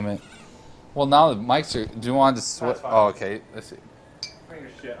 God damn it. Well, now the mics are. Do you want to switch? Oh, okay. Let's see. Bring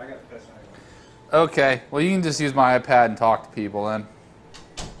your shit. I got to piss anyway. Okay. Well, you can just use my iPad and talk to people then.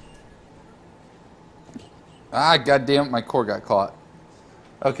 Ah, goddamn it, my cord got caught.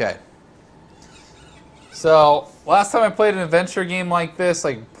 Okay. So, last time I played an adventure game like this,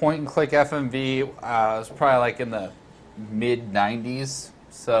 like point-and-click FMV, it was probably like in the mid-90s.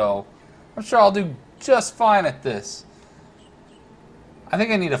 So, I'm sure I'll do just fine at this. I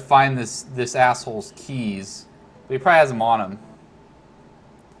think I need to find this asshole's keys. But he probably has them on him.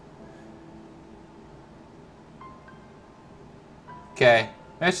 Okay.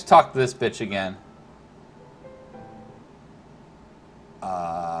 Maybe I should talk to this bitch again.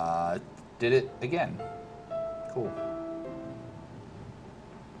 Did it again. Cool.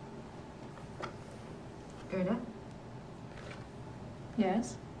 Gerda?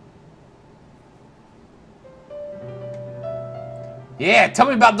 Yes? Yeah, tell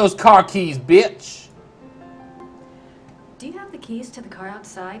me about those car keys, bitch. Do you have the keys to the car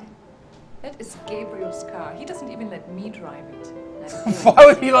outside? That is Gabriel's car. He doesn't even let me drive it. Why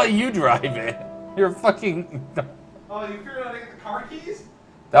would he let you drive it? You're fucking... Oh, you figured out how to get the car keys?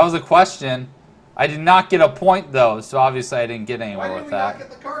 That was a question. I did not get a point, though, so obviously I didn't get anywhere Why did with we that. not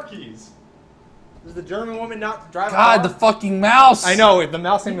get the car keys? Does the German woman not drive God, a the car? fucking mouse! I know, the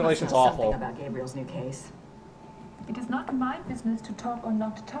mouse You must simulation's know something awful. about Gabriel's new case. It is not my business to talk or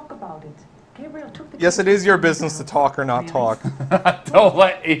not to talk about it. Gabriel took the Yes, it is your business to talk or not talk. Don't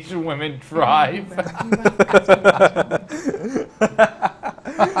let Asian women drive.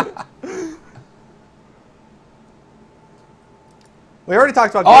 We already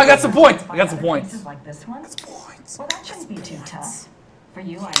talked about. Oh, I got some points. I got some points. Cases like this one? Points. Well, that shouldn't be too tough. For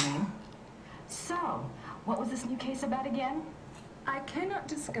you, I mean. So, what was this new case about again? I cannot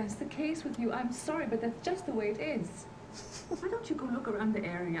discuss the case with you. I'm sorry, but that's just the way it is. Why don't you go look around the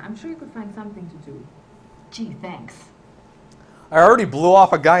area? I'm sure you could find something to do. Gee, thanks. I already blew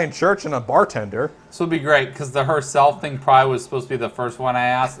off a guy in church and a bartender. This will be great, because the herself thing probably was supposed to be the first one I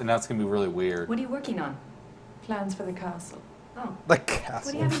asked, and that's going to be really weird. What are you working on? Plans for the castle. Oh. The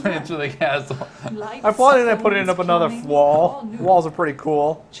castle. Plans for the castle. I wanted to put in up another wall. Walls are pretty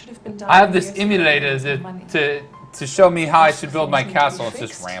cool. I have this emulator to show me how I should build my castle. It's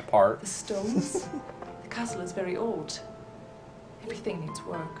just rampart. The stones? The castle is very old. Everything needs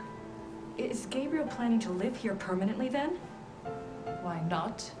work. Is Gabriel planning to live here permanently then? Why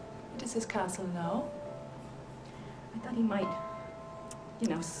not? It is his castle now. I thought he might, you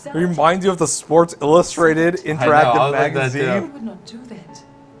know, sell It it. reminds you of the Sports Illustrated interactive magazine. I would not do that.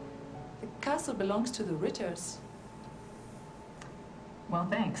 The castle belongs to the Ritters. Well,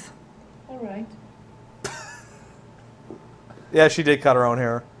 thanks. All right. Yeah, she did cut her own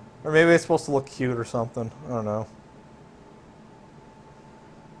hair. Or maybe it's supposed to look cute or something. I don't know.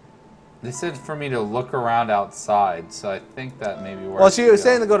 They said for me to look around outside, so I think that maybe where Well, she was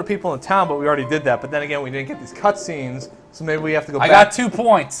saying to go to people in town, but we already did that. But then again, we didn't get these cutscenes, so maybe we have to go back. I got 2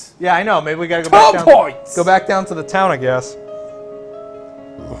 points. Yeah, I know. Maybe we gotta go back down. 2 points! Go back down to the town, I guess.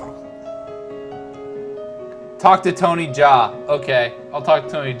 Talk to Tony Jaa. Okay, I'll talk to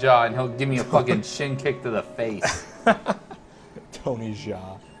Tony Jaa, and he'll give me a fucking shin kick to the face. Tony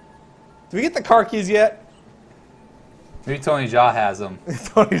Jaa. Did we get the car keys yet? Maybe Tony Jaa has them.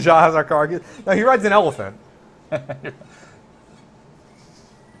 Tony Jaa has our car keys. No, he rides an elephant.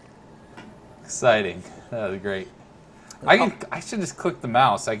 Exciting. That was great. I should just click the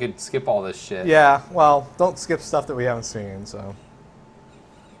mouse. I could skip all this shit. Yeah, well, don't skip stuff that we haven't seen, so.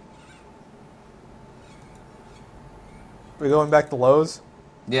 We going back to Lowe's?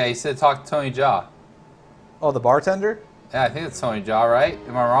 Yeah, he said talk to Tony Jaa. Oh, the bartender? Yeah, I think it's Tony Jaa, right?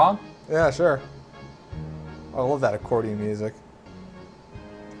 Am I wrong? Yeah, sure. I love that accordion music.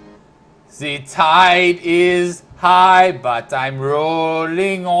 The tide is high, but I'm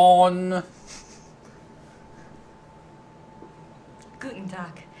rolling on.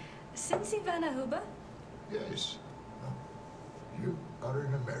 Tag. Sind Sie Werner Huber? Yes. You are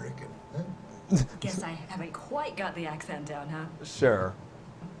an American, huh? Guess I haven't quite got the accent down, huh? Sure.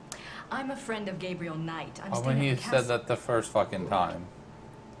 I'm a friend of Gabriel Knight. I'm Oh, staying when at he the said castle. that the first fucking time.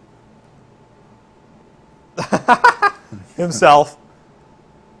 Himself.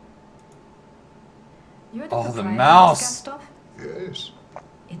 You're the Oh, the proprietor, mouse. Gustav? Yes.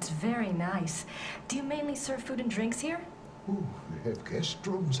 It's very nice. Do you mainly serve food and drinks here? Ooh, we have guest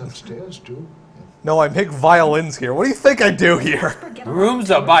rooms upstairs, too. No, I make violins here. What do you think I do here?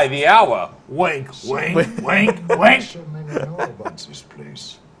 Rooms are by the hour. Wink, wink, wink, wink. So many know about this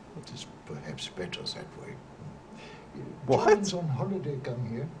place. It is perhaps better that way. What? Germans on holiday come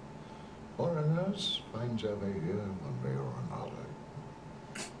here. Foreigners find their way here one way or another.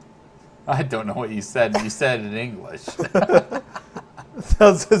 I don't know what you said. You said it in English.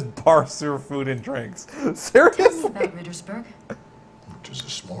 That says bar, serve food and drinks. Seriously? Tell me about Rittersburg. It is a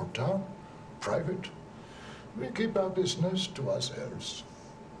small town, private. We keep our business to ourselves.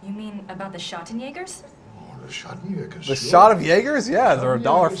 You mean about the Schottenjägers? Oh, the Schottenjägers. The sure. shot of Jaegers? Yeah, they're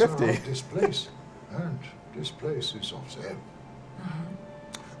Schottenjägers are $1.50. of this place, and this place is of them.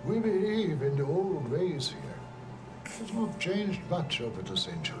 We believe in the old ways here. It's not changed much over the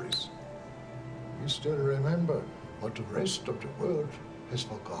centuries. We still remember what the rest of the world has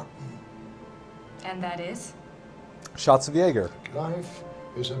forgotten. And that is? Shots of Jaeger. Life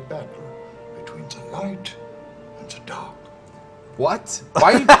is a battle between the light and the dark. What?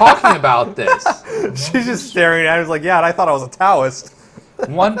 Why are you talking about this? She's just staring at it. Like, yeah, and I thought I was a Taoist.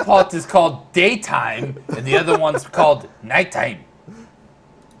 One part is called daytime, and the other one's called nighttime.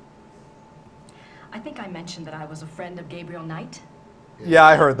 I think I mentioned that I was a friend of Gabriel Knight. Yeah,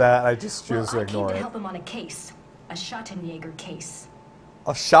 I heard that. I just choose to I came ignore to it. help him on a case. A Schottenjäger case.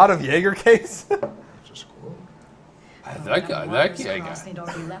 A shot of Jaeger case? I like Jaeger. They'd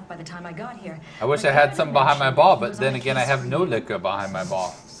already left by the time I got here. I wish I had some behind my bar, but then again, I have no liquor behind my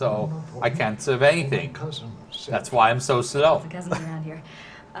bar, so I can't serve anything. That's why I'm so slow. The cousins around here.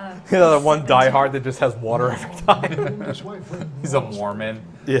 You know, the one diehard that just has water every time. He's a Mormon.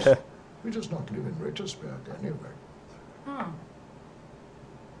 Yeah. We just not live in Rittersburg anyway.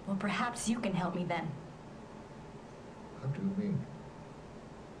 Well, perhaps you can help me then. How do you mean?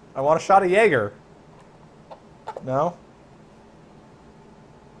 I want a shot of Jaeger. No?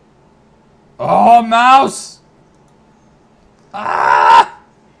 Oh, mouse! Ah!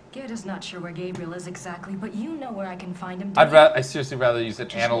 Gerda's not sure where Gabriel is exactly, but you know where I can find him. I seriously rather use an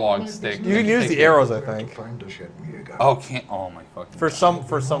analog stick. You can use the arrows, I think. Oh, can't! Oh my fucking! For some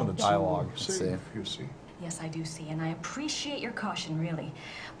of the dialogue. Let's see. You see. Yes, I do see, and I appreciate your caution, really.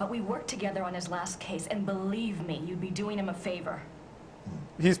 But we worked together on his last case, and believe me, you'd be doing him a favor.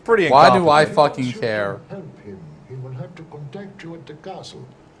 He's pretty Why do I incompetent. fucking care? Help him. He will have to contact you at the castle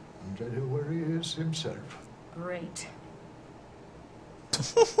and tell you where he is himself. Great.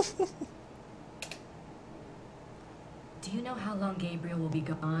 Do you know how long Gabriel will be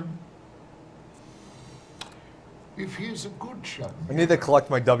gone? If he is a good shot, I need to collect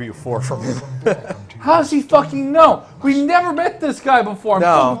my W4 from him. How does he fucking know? We never met this guy before.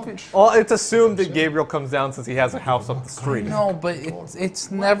 No. Well, it's assumed that Gabriel comes down since he has a house up the street. No, but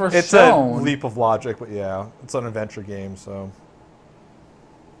it's never It's shown. a leap of logic, but yeah, it's an adventure game, so.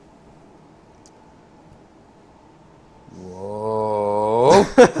 Whoa.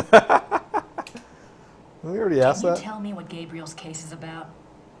 We already asked Can you that. tell me what Gabriel's case is about?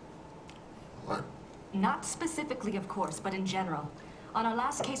 What? Not specifically, of course, but in general. On our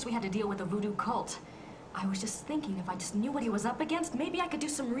last case, we had to deal with a voodoo cult. I was just thinking if I just knew what he was up against, maybe I could do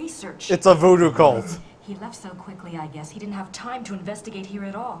some research. It's a voodoo cult. He left so quickly, I guess. He didn't have time to investigate here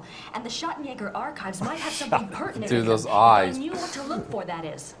at all. And the Schottenjäger archives might have something pertinent. Dude, in those them. eyes. If I knew what to look for, that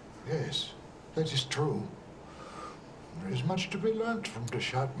is. Yes, that is true. There is much to be learned from the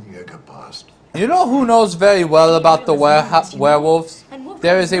Schottenjäger past. You know who knows very well about the werewolves?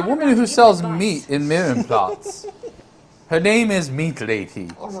 There is a woman who sells meat in Mirimplatz. Her name is Meat Lady.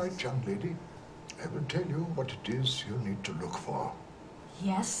 All right, young lady. I will tell you what it is you need to look for.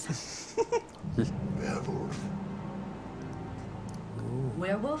 Yes? Werewolf.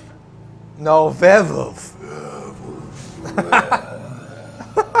 Werewolf? No, werewolf.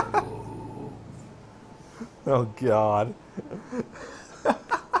 Oh, God.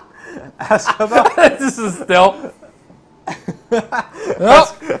 Ask about This is still.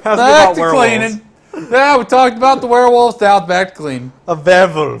 ask Back about to werewolves. cleaning. Yeah, we talked about the werewolves. Now back to clean. A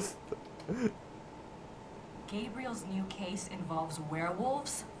werewolf. Gabriel's new case involves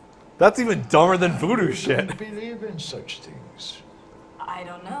werewolves? That's even dumber than voodoo shit. I believe in such things. I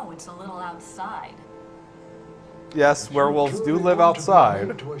don't know. It's a little outside. Yes, werewolves do live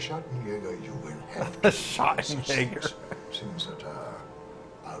outside. To a Schattenjäger, you will have A Schattenjäger. things that are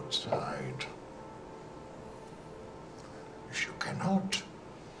outside. If you cannot,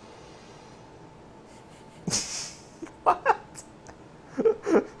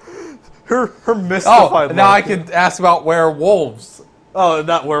 Her mystified. Oh, now look. I can ask about werewolves. Oh,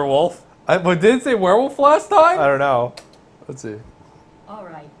 not werewolf. But did it say werewolf last time? I don't know. Let's see. All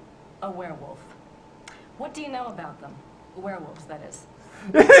right, a werewolf. What do you know about them? Werewolves, that is.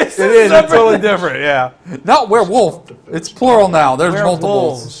 It is. It's totally different. Yeah. Not werewolf. It's plural now. There's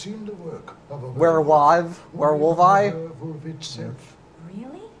multiples. seen the work of a Werewolf. Werewolf-eye. werewolf itself.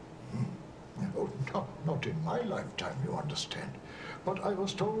 Really? Oh, not in my lifetime, you understand. But I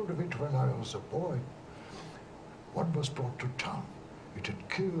was told of it when I was a boy. One was brought to town. It had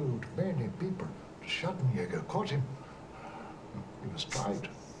killed many people. The Schattenjäger caught him. He was tried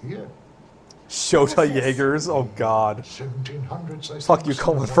here. Shota Jaegers. Oh God. 1700s. I Fuck think, you,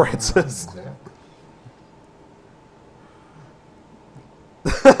 Colin somewhere Francis. around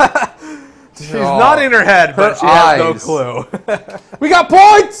there. She's not in her head, but she has no clue. We got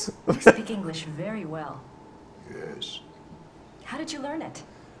points! You speak English very well. Yes. How did you learn it?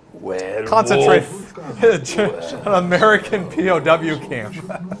 Concentrate. An American POW camp.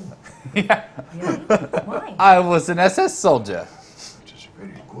 Yeah. Really? Why? I was an SS soldier. It is a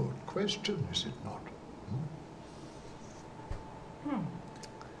very good question, is it not?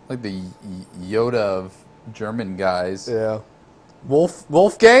 Like the Yoda of German guys. Yeah.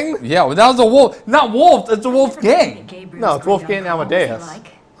 Wolfgang? Yeah, well, that was a wolf. Not wolf, it's a Wolfgang. No, it's Wolfgang Amadeus.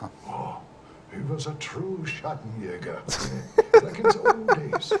 He was a true Schattenjäger. Like in his old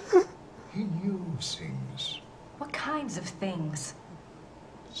days. He knew things. What kinds of things?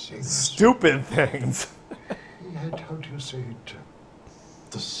 Stupid things. He had, how do you say it,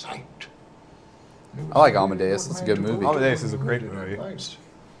 the sight. I like Amadeus. It's a good movie. Amadeus is a great movie. Nice.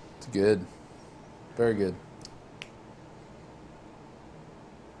 It's good. Very good.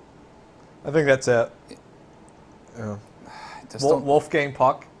 I think that's it. Yeah. Wolfgang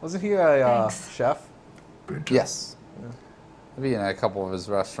Puck. Wasn't he a chef? Yes. I've eaten at a couple of his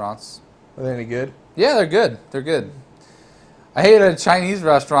restaurants. Are they any good? Yeah, they're good. They're good. I ate at a Chinese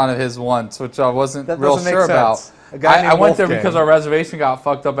restaurant of his once, which I wasn't real sure about. A guy I named went there Wolfgang. because our reservation got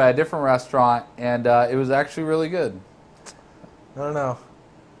fucked up at a different restaurant, and it was actually really good. I don't know.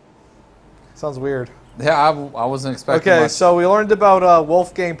 Sounds weird. Yeah, I wasn't expecting Okay, much. so we learned about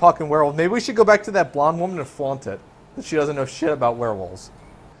Wolfgang Puck and werewolf. Maybe we should go back to that blonde woman and flaunt it. That she doesn't know shit about werewolves.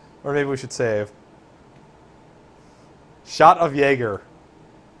 Or maybe we should save. Shot of Jaeger.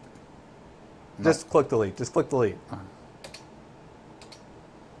 Just click delete. Just click delete.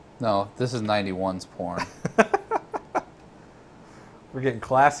 No, this is 91's porn. We're getting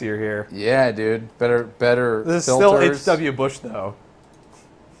classier here. Yeah, dude. Better This is filters. still H.W. Bush, though.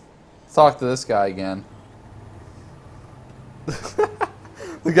 Let's talk to this guy again.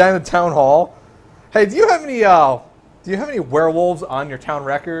 The guy in the town hall. Hey, do you have any werewolves on your town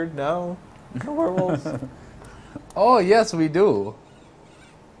record? No? No werewolves? Oh, yes, we do.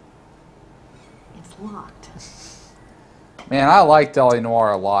 It's locked. Man, I liked L.A.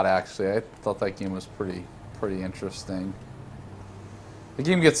 Noire a lot, actually. I thought that game was pretty interesting. The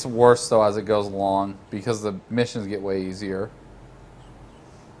game gets worse, though, as it goes along, because the missions get way easier.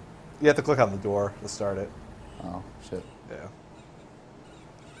 You have to click on the door to start it. Oh, shit.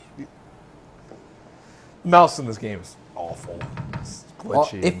 Yeah. The mouse in this game is awful. It's glitchy. Well,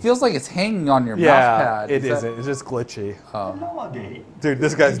 it feels like it's hanging on your mouse Yeah, pad. it Is isn't. It's just glitchy. Nowadays, Dude,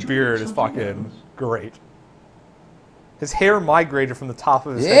 this guy's beard is fucking great. His hair migrated from the top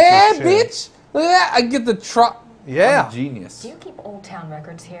of his head Yeah, to his chin. bitch! Look at that! I get the truck. Yeah. I'm a genius. Do you keep Old Town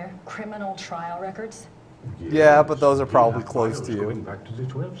records here? Criminal trial records? Yeah, but those are probably close to Going you. back to the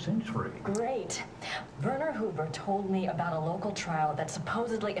 12th century. Great. Werner Hoover told me about a local trial that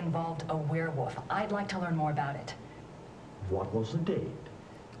supposedly involved a werewolf. I'd like to learn more about it. What was the date?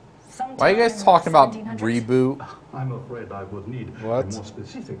 Why are you guys talking about 1700s? reboot? I'm afraid I would need What? a more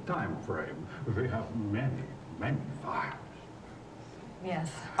specific time frame. We have many files.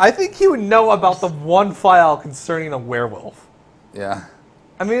 Yes. I think he would know about the one file concerning a werewolf. Yeah.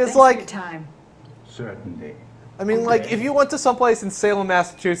 I mean, it's Thanks for your like... time. Certainly. I mean, like, if you went to someplace in Salem,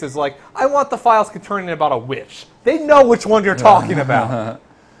 Massachusetts, like, I want the files concerning about a witch. They know which one you're talking about.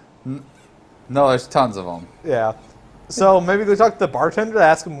 No, there's tons of them. Yeah. So maybe go talk to the bartender to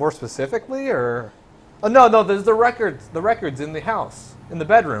ask him more specifically, or... Oh, no, there's the records in the house, in the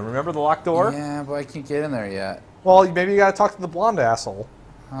bedroom. Remember the locked door? Yeah, but I can't get in there yet. Well, maybe you gotta talk to the blonde asshole.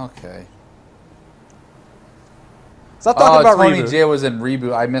 Okay. Stop talking about Tony reboot. J was in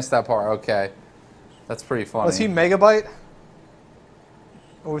Reboot. I missed that part. Okay. That's pretty funny. Was he Megabyte?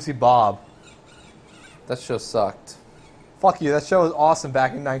 Or was he Bob? That show sucked. Fuck you, that show was awesome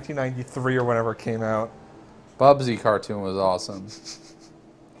back in 1993 or whenever it came out. Bubsy cartoon was awesome.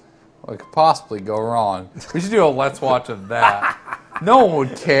 What could possibly go wrong? We should do a Let's Watch of that. No one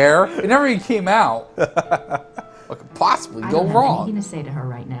would care. It never even came out. What could possibly I go don't have wrong? anything to say to her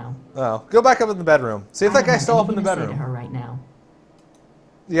right now. Oh, go back up in the bedroom. See if that guy's still up in the I don't have bedroom. anything to say to her right now.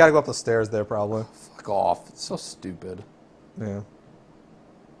 You gotta go up the stairs there, probably. Fuck off. It's so stupid. Yeah.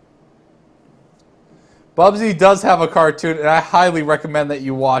 Bubsy does have a cartoon, and I highly recommend that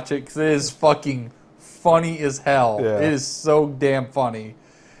you watch it because it is fucking funny as hell. Yeah. It is so damn funny.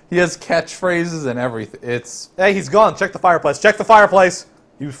 He has catchphrases and everything. It's Hey, he's gone. Check the fireplace. Check the fireplace.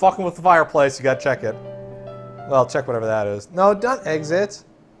 He was fucking with the fireplace. You gotta check it. Well, check whatever that is. No, don't exit.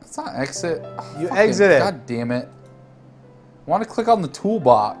 It's not exit. You Fucking- exit it. God damn it. I want to click on the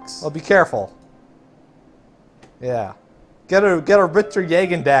toolbox. Well, be careful. Yeah. Get a Richter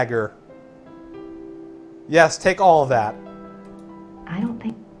Jagen dagger. Yes, take all of that. I don't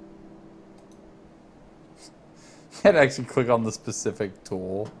think. You had to actually click on the specific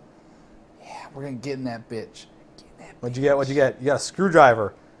tool. Yeah, we're gonna get in that bitch. What'd you get? What'd you get? You got a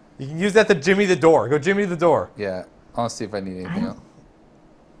screwdriver. You can use that to jimmy the door. Go jimmy the door. Yeah, I want to see if I need anything else.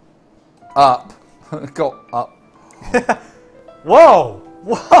 Up. Go up. Whoa!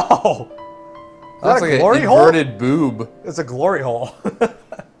 Whoa! Is That's that like a an glory hole? inverted boob. It's a glory hole.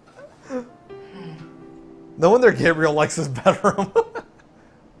 No wonder Gabriel likes his bedroom.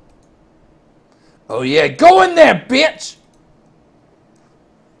 Oh yeah, go in there, bitch!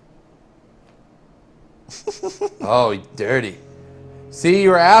 Oh, dirty. See, you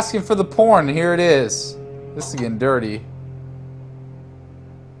were asking for the porn, and here it is. This is getting dirty.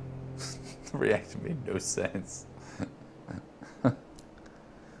 The reaction made no sense.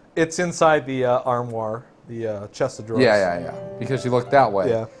 It's inside the armoire, the chest of drawers. Yeah. Because you look that way.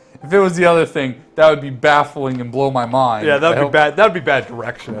 Yeah. If it was the other thing, that would be baffling and blow my mind. Yeah, that'd be bad. That'd be bad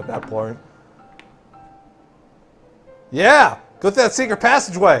direction at that point. Yeah, go through that secret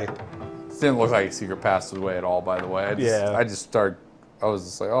passageway. This didn't look like a secret passageway at all, by the way. I just started. I was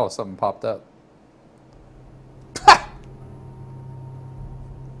just like, oh, something popped up.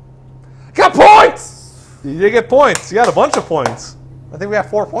 Got points! You did get points. You got a bunch of points. I think we have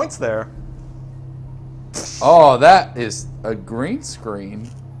 4 points there. Oh, that is a green screen.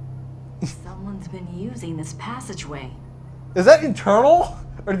 Someone's been using this passageway. Is that internal,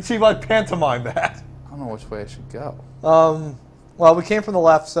 or did she like pantomime that? I don't know which way I should go. Well, we came from the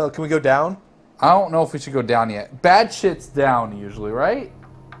left, so can we go down? I don't know if we should go down yet. Bad shit's down usually, right?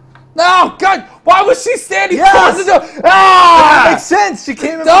 No, God! Why was she standing close to the door? Ah! That makes sense. She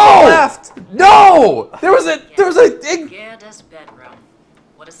came in from the No! left. No! There was a Gerda's bedroom.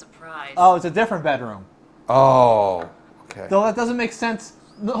 What a surprise. Oh, it's a different bedroom. Oh, okay. Though that doesn't make sense.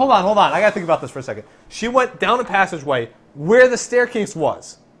 No, hold on. I gotta think about this for a second. She went down a passageway where the staircase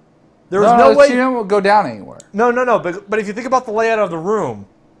was. There was no way. She didn't go down anywhere. No. But if you think about the layout of the room,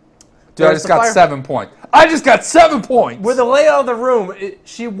 Dude, I just got 7 points. I just got 7 points. With the layout of the room,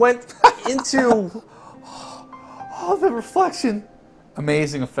 she went into. Oh, the reflection.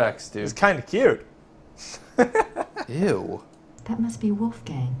 Amazing effects, dude. It's kind of cute. Ew. That must be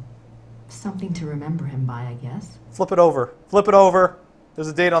Wolfgang. Something to remember him by, I guess. Flip it over. Flip it over. There's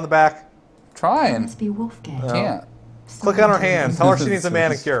a date on the back. Trying. That must be Wolfgang. Can't. Click on her hand. Tell her she needs a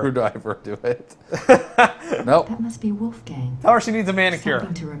manicure. Screwdriver, do it. Nope. That must be Wolfgang. Tell her she needs a manicure.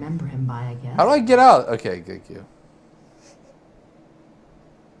 Something to remember him by, I guess. How do I get out? Okay, thank you.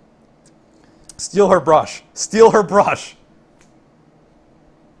 Steal her brush. Steal her brush.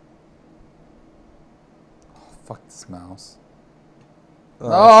 Oh, fuck this mouse.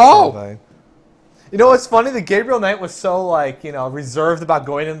 Oh! So you know what's funny? The Gabriel Knight was so, like, you know, reserved about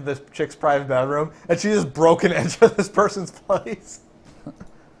going into this chick's private bedroom, and she just broke and entered this person's place.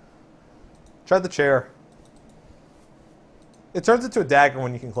 Try the chair. It turns into a dagger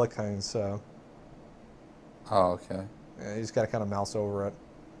when you can click things, so. Oh, okay. Yeah, you just gotta kind of mouse over it.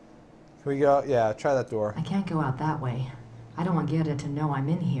 Can we go? Yeah, try that door. I can't go out that way. I don't want Gerda to know I'm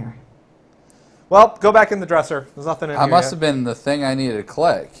in here. Well, go back in the dresser. There's nothing in here. I must yet. have been the thing I needed to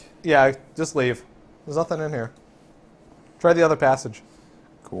click. Yeah, just leave. There's nothing in here. Try the other passage.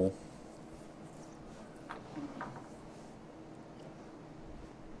 Cool.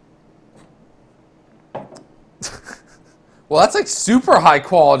 Well, that's like super high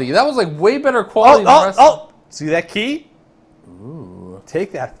quality. That was like way better quality than the rest. Oh! See that key? Ooh.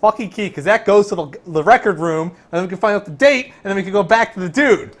 Take that fucking key, because that goes to the record room, and then we can find out the date, and then we can go back to the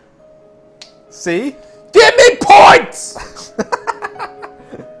dude. See? Give me points!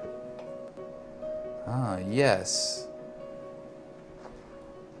 Yes.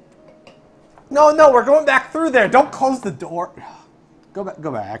 No, no, we're going back through there. Don't close the door. Go back.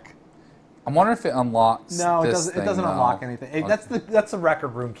 Go back. I'm wondering if it unlocks. No, it this doesn't. It thing, doesn't though. unlock anything. Hey, that's the record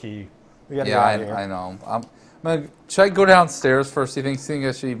room key. We gotta Yeah, get out of here. I know. I'm gonna, should I go downstairs first? Do you think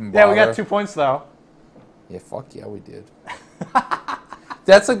I should even bother? Yeah, we got 2 points though. Yeah, fuck yeah, we did.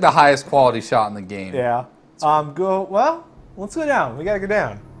 That's like the highest quality shot in the game. Yeah. Well, let's go down. We gotta go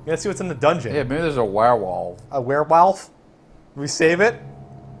down. We gotta see what's in the dungeon. Yeah, maybe there's a werewolf. A werewolf? Did we save it?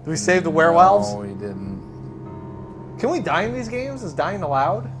 Did we save the werewolves? No, we didn't. Can we die in these games? Is dying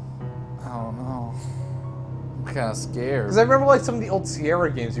allowed? I don't know. I'm kind of scared. Because I remember like some of the old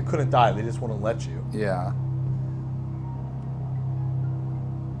Sierra games, you couldn't die. They just wouldn't let you. Yeah.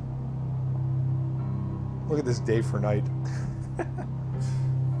 Look at this day for night.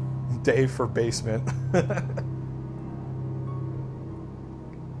 Day for basement.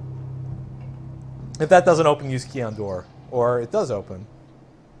 If that doesn't open, use key on door. Or it does open.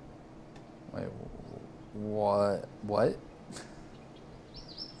 Wait, what? What?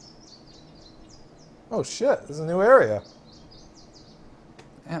 Oh shit, this is a new area.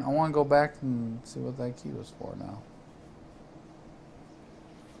 Man, I want to go back and see what that key was for now.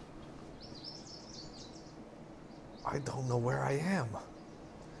 I don't know where I am.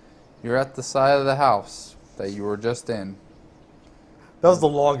 You're at the side of the house that you were just in. That was the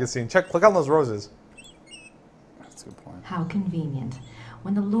longest scene. Click on those roses. That's a good point. How convenient.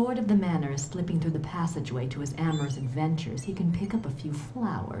 When the lord of the manor is slipping through the passageway to his amorous adventures, he can pick up a few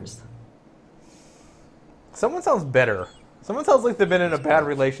flowers. Someone sounds bitter. Someone sounds like they've been in a bad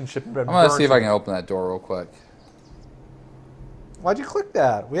relationship. And been I'm gonna burned. see if I can open that door real quick. Why'd you click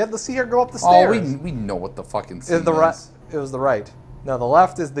that? We had to see her go up the Oh, stairs. we know what the fucking scene The right. is. It was the right. No, the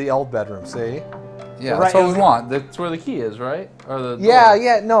left is the old bedroom. See? Yeah, right, that's what it we was- want. That's where the key is, right? Or the Yeah, door.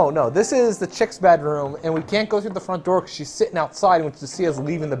 yeah, no. This is the chick's bedroom, and we can't go through the front door because she's sitting outside and wants to see us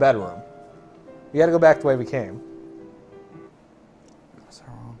leaving the bedroom. We got to go back the way we came. Was that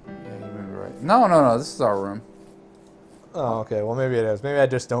wrong? Yeah, you may be right. No. This is our room. Oh, okay. Well, maybe it is. Maybe I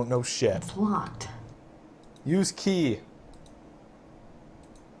just don't know shit. It's locked. Use key.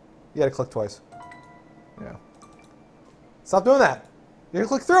 You got to click twice. Yeah. Stop doing that. You're going to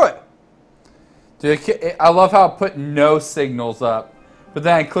click through it. Dude, I love how it put no signals up, but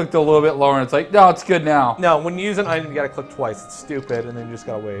then I clicked a little bit lower and it's like, no, it's good now. No, when you use an item, you got to click twice. It's stupid, and then you just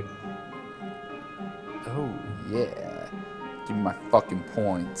got to wait. Oh, yeah. Give me my fucking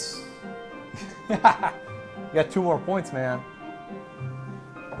points. You got 2 more points, man.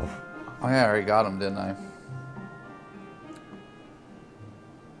 Oh, yeah, I already got them, didn't I?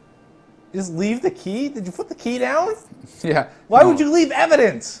 Just leave the key? Did you put the key down? Yeah. Why no. would you leave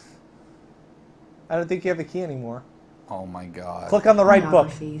evidence? I don't think you have the key anymore. Oh, my God. Click on the right book.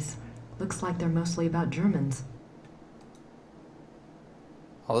 Biographies. Looks like they're mostly about Germans.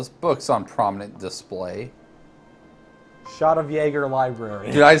 Oh, this book's on prominent display. Shot of Jaeger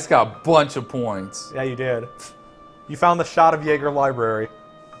Library. Dude, I just got a bunch of points. Yeah, you did. You found the Shot of Jaeger Library.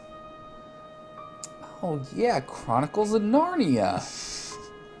 Oh, yeah, Chronicles of Narnia.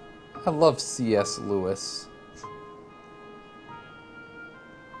 I love C.S. Lewis.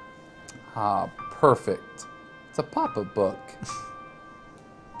 Ah, perfect. It's a pop-up book.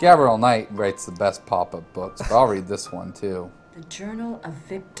 Gabriel Knight writes the best pop-up books, but I'll read this one too. The Journal of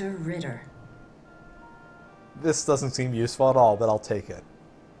Victor Ritter. This doesn't seem useful at all, but I'll take it.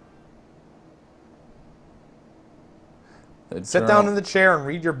 Sit down in the chair and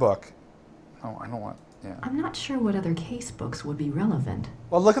read your book. Oh, I don't want... Yeah. I'm not sure what other case books would be relevant.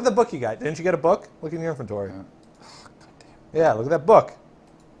 Well, look at the book you got. Didn't you get a book? Look in your inventory. Yeah, look at that book.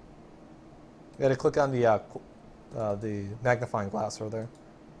 You got to click on the magnifying glass over there.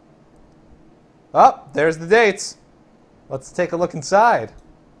 Oh, there's the dates. Let's take a look inside.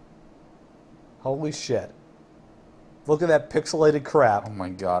 Holy shit. Look at that pixelated crap. Oh my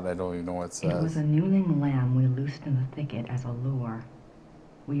God, I don't even know what it says. It was a newling lamb we loosed in the thicket as a lure.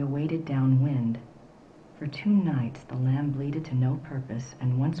 We awaited downwind. For 2 nights the lamb bleated to no purpose,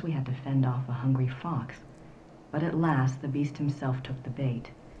 and once we had to fend off a hungry fox. But at last the beast himself took the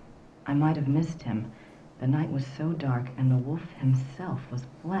bait. I might have missed him. The night was so dark, and the wolf himself was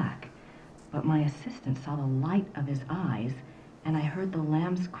black. But my assistant saw the light of his eyes, and I heard the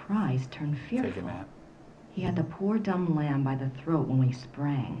lamb's cries turn fearful. Take a nap. He had the poor dumb lamb by the throat when we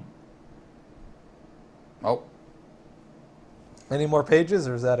sprang. Oh. Any more pages,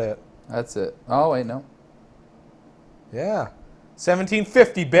 or is that it? That's it. Oh, wait, no. Yeah.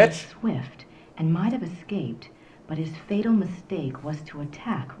 1750, bitch. Swift, and might have escaped, but his fatal mistake was to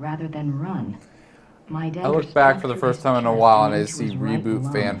attack rather than run. My I dagger look back sped for the through first his time in a chest while and and I into see his right reboot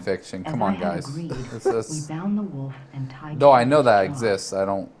lung. fan fiction. As Come I on, had guys. agreed, This we is, bound the wolf and tied though I him know to that his jaw. exists, I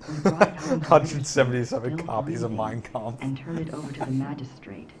don't. We brought it home to 177 still copies of breathing, Mein Kampf. and turned it over to the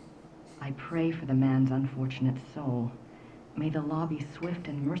magistrate. I pray for the man's unfortunate soul. May the law be swift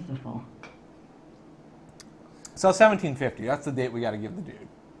and merciful. So 1750. That's the date we got to give the dude.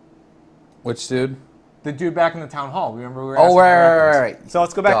 Which dude? The dude back in the town hall. Remember we were Oh, asking for right. records. So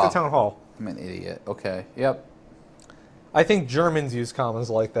let's go back Duh. to town hall. I'm an idiot. Okay. Yep. I think Germans use commas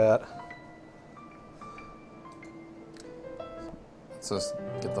like that. Let's just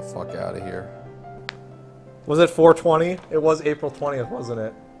get the fuck out of here. Was it 420? It was April 20th, wasn't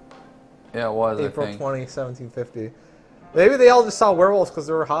it? Yeah, it was, April I think. 20, 1750. Maybe they all just saw werewolves because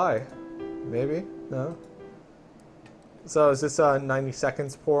they were high. Maybe? No? So is this 90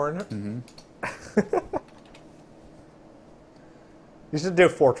 seconds porn? Mm-hmm. You should do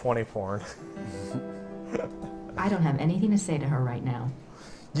 420 porn. I don't have anything to say to her right now.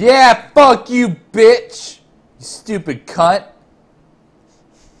 Yeah, fuck you, bitch! You stupid cunt.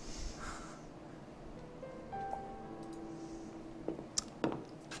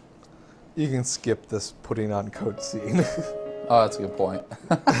 You can skip this putting on coat scene. Oh, that's a good point.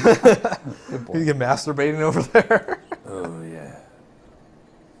 Good point. You get masturbating over there. Oh, yeah.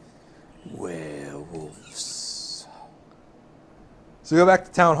 Werewolves. So go back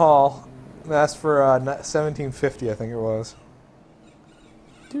to town hall and ask for 1750, I think it was.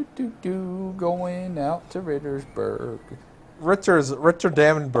 Going out to Rittersburg. Ritter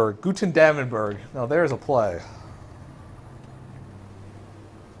Damenberg. Guten Damenberg. Now there's a play.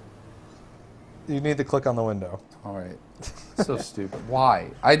 You need to click on the window. All right. So stupid.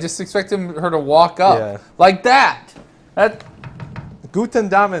 Why? I just expect her to walk up. Yeah. Like that. Guten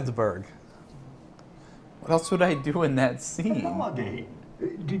Damenberg. What else would I do in that scene? Hello again.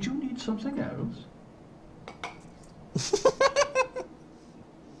 Did you need something else?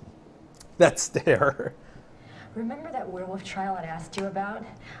 That stare. Remember that werewolf trial I asked you about?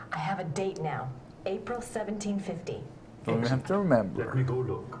 I have a date now. April 1750. Don't even have to remember. Let me go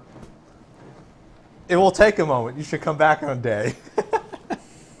look. It will take a moment. You should come back on a day.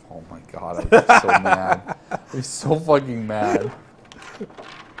 Oh my god, I'd be so mad. I'd be so fucking mad.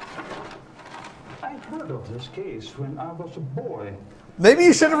 I heard of this case when I was a boy. Maybe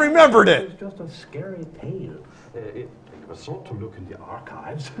you should have remembered It it. was just a scary tale. It was thought to look in the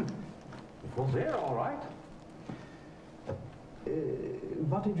archives. It was there, all right.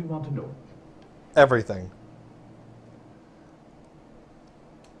 What did you want to know? Everything.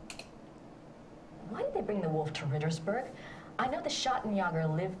 Why did they bring the wolf to Rittersburg? I know the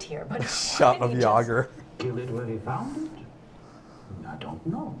Schottenjäger lived here, but Shot of Yager. Kill it where he found it? I don't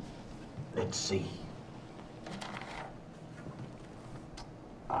know. Let's see.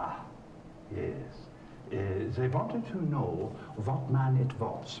 Ah, yes. They wanted to know what man it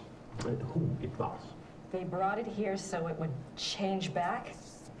was, who it was. they brought it here so it would change back?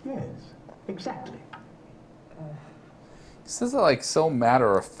 Yes, exactly. This is like so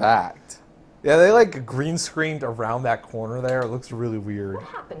matter of fact. Yeah, they like green screened around that corner there. It looks really weird. What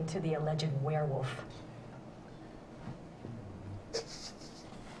happened to the alleged werewolf?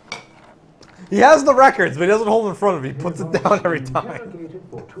 He has the records, but he doesn't hold them in front of him. He puts it down every time. Interrogated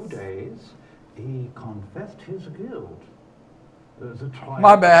for 2 days, he confessed his guilt. The trial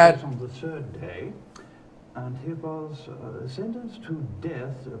My bad. was on the 3rd day, and he was sentenced to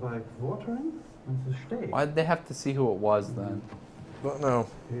death by quartering and the stake. Why'd they have to see who it was then? Don't know.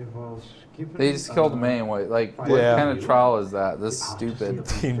 He was given, They just killed him anyway. Like, what Yeah. kind of trial is that? This is stupid.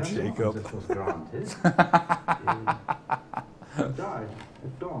 Team Jacob. This was granted. He died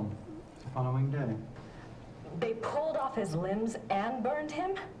at dawn the following day. They pulled off his limbs and burned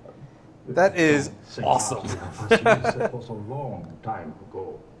him? That is awesome. That was a long time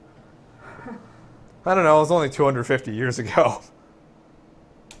ago. I don't know. It was only 250 years ago.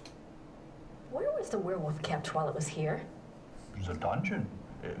 Where was the werewolf kept while it was here? The dungeon.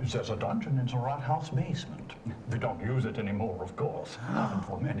 There's a dungeon in the rat house basement. We don't use it anymore, of course. Haven't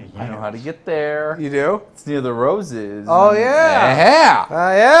for many years. I know how to get there. You do? It's near the roses. Oh, yeah.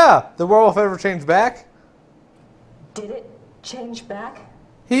 Yeah. Yeah. The werewolf ever changed back? Did it change back?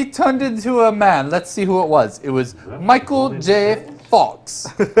 He turned into a man. Let's see who it was. It was Michael J. Fox.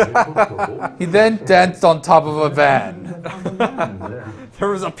 He then danced on top of a van. There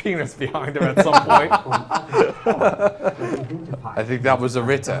was a penis behind him at some point. I think that was a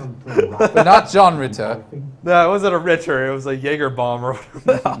Ritter. But not John Ritter. No, it wasn't a Ritter. It was a Jaeger bomb or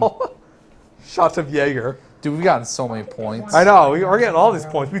whatever now. Shots of Jaeger. Dude, we've gotten so many points. I know. We're getting all these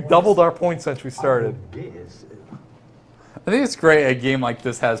points. We doubled our points since we started. I think it's great a game like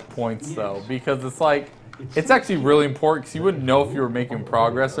this has points, though, because it's like, it's actually really important, because you wouldn't know if you were making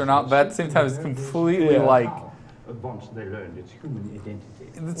progress or not, but at the same time, it's completely, like, Once they learned its human identity.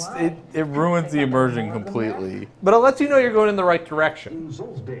 it ruins the immersion completely. But it lets you know you're going in the right direction.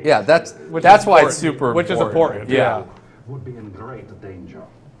 Yeah, that's why it's super important. Which is important, yeah. Would be in great danger.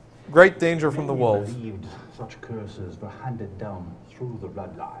 Great danger from the wolves. Believed such curses were handed down through the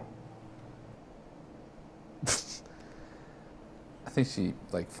bloodline. I think she,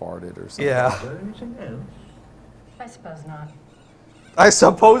 like, farted or something. Yeah. Is there anything else? I suppose not. I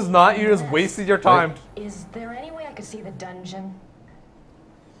suppose not. You just wasted your time. Is there any way I could see the dungeon?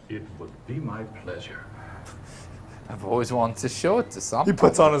 It would be my pleasure. I've always wanted to show it to someone. He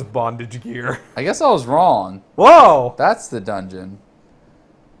puts on his bondage gear. I guess I was wrong. Whoa! That's the dungeon.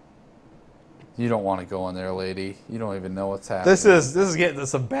 You don't want to go in there, lady. You don't even know what's happening. This is getting to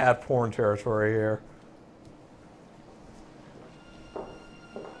some bad porn territory here.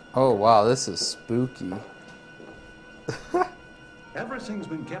 Oh wow, this is spooky. Everything's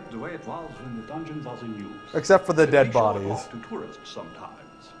been kept the way it was when the dungeon was in use. Except for the dead We show it bodies. off to tourists sometimes.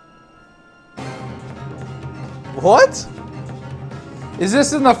 What? Is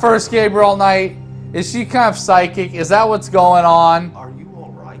this in the first Gabriel night? Is she kind of psychic? Is that what's going on? Are you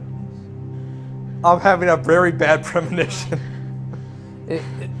all right? I'm having a very bad premonition.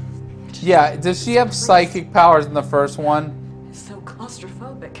 Yeah, does she have psychic powers in the first one? It's so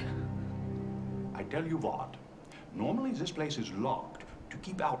claustrophobic. I tell you what, normally this place is locked to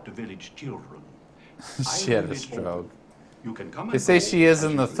keep out the village children. She had a stroke. You can come They and say go she is as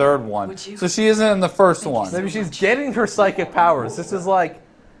in you the will. third one. So she isn't in the first one. Maybe she's getting her psychic powers. This is like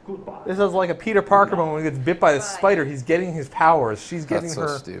a Peter Parker moment when he gets bit by the spider. He's getting his powers. She's getting That's so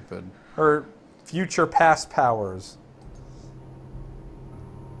her stupid. her future past powers.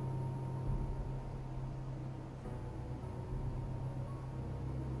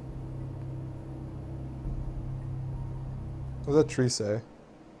 What does that tree say?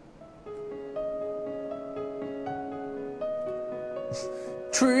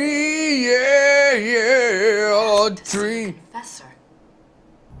 Tree, yeah, tree. Professor.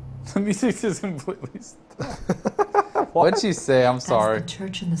 The music just completely stopped. What'd she say? I'm sorry. That's the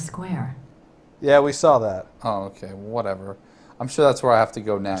church in the square. Yeah, we saw that. Oh, okay. Whatever. I'm sure that's where I have to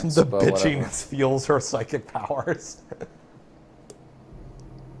go next. The but whatever. bitchiness fuels her psychic powers.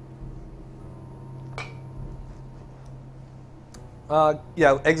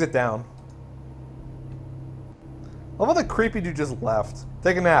 Yeah, exit down. I love how the creepy dude just left.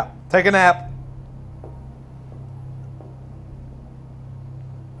 Take a nap. Take a nap.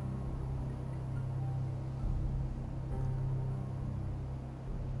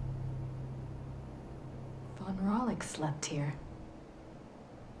 Von Rollick slept here.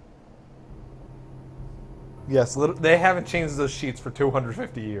 Yes, they haven't changed those sheets for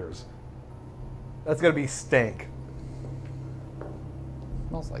 250 years. That's gonna be stank.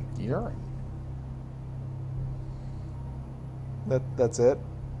 Smells like urine. That's it.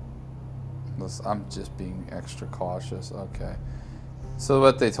 I'm just being extra cautious. Okay. So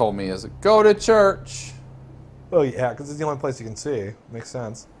what they told me is go to church. Oh yeah, because it's the only place you can see. Makes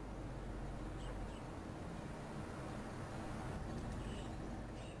sense.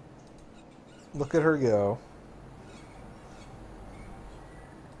 Look at her go.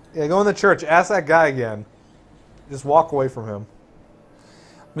 Yeah, go in the church. Ask that guy again. Just walk away from him.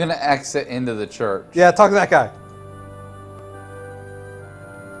 I'm gonna exit into the church. Yeah, talk to that guy.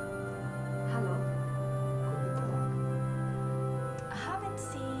 Hallo. Haben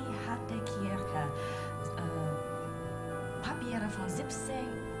Sie hatte Kirche Papiere von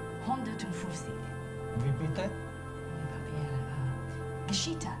 1750? Wie bitte? Papiere,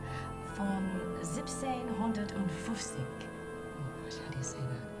 Geschichte von 1750. How do you say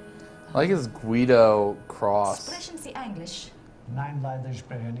that? I like his Guido cross. Sprechen Sie Englisch? Nein, leider, ich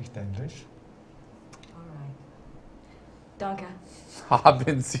spreche nicht Englisch. Alright. Danke.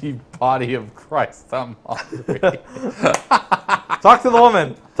 Hobbins, body of Christ, I'm hungry. Talk to the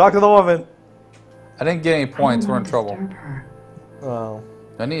woman. Talk to the woman. I didn't get any points. We're in trouble. Oh.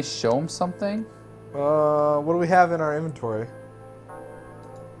 Do I need to show him something? What do we have in our inventory?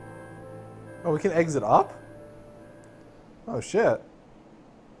 Oh, we can exit up? Oh, shit.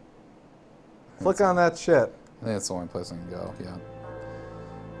 Click on that shit. I think that's the only place I can go, yeah.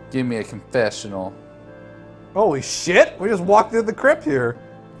 Give me a confessional. Holy shit! We just walked through the crypt here.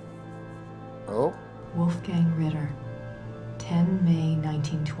 Oh. Wolfgang Ritter, 10 May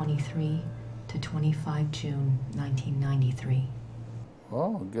 1923 to 25 June 1993.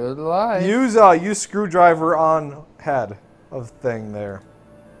 Oh, good life. Use screwdriver on head of thing there.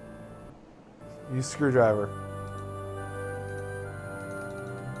 Use screwdriver.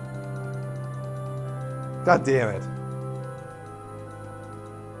 God damn it.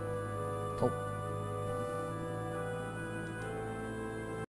 Oh.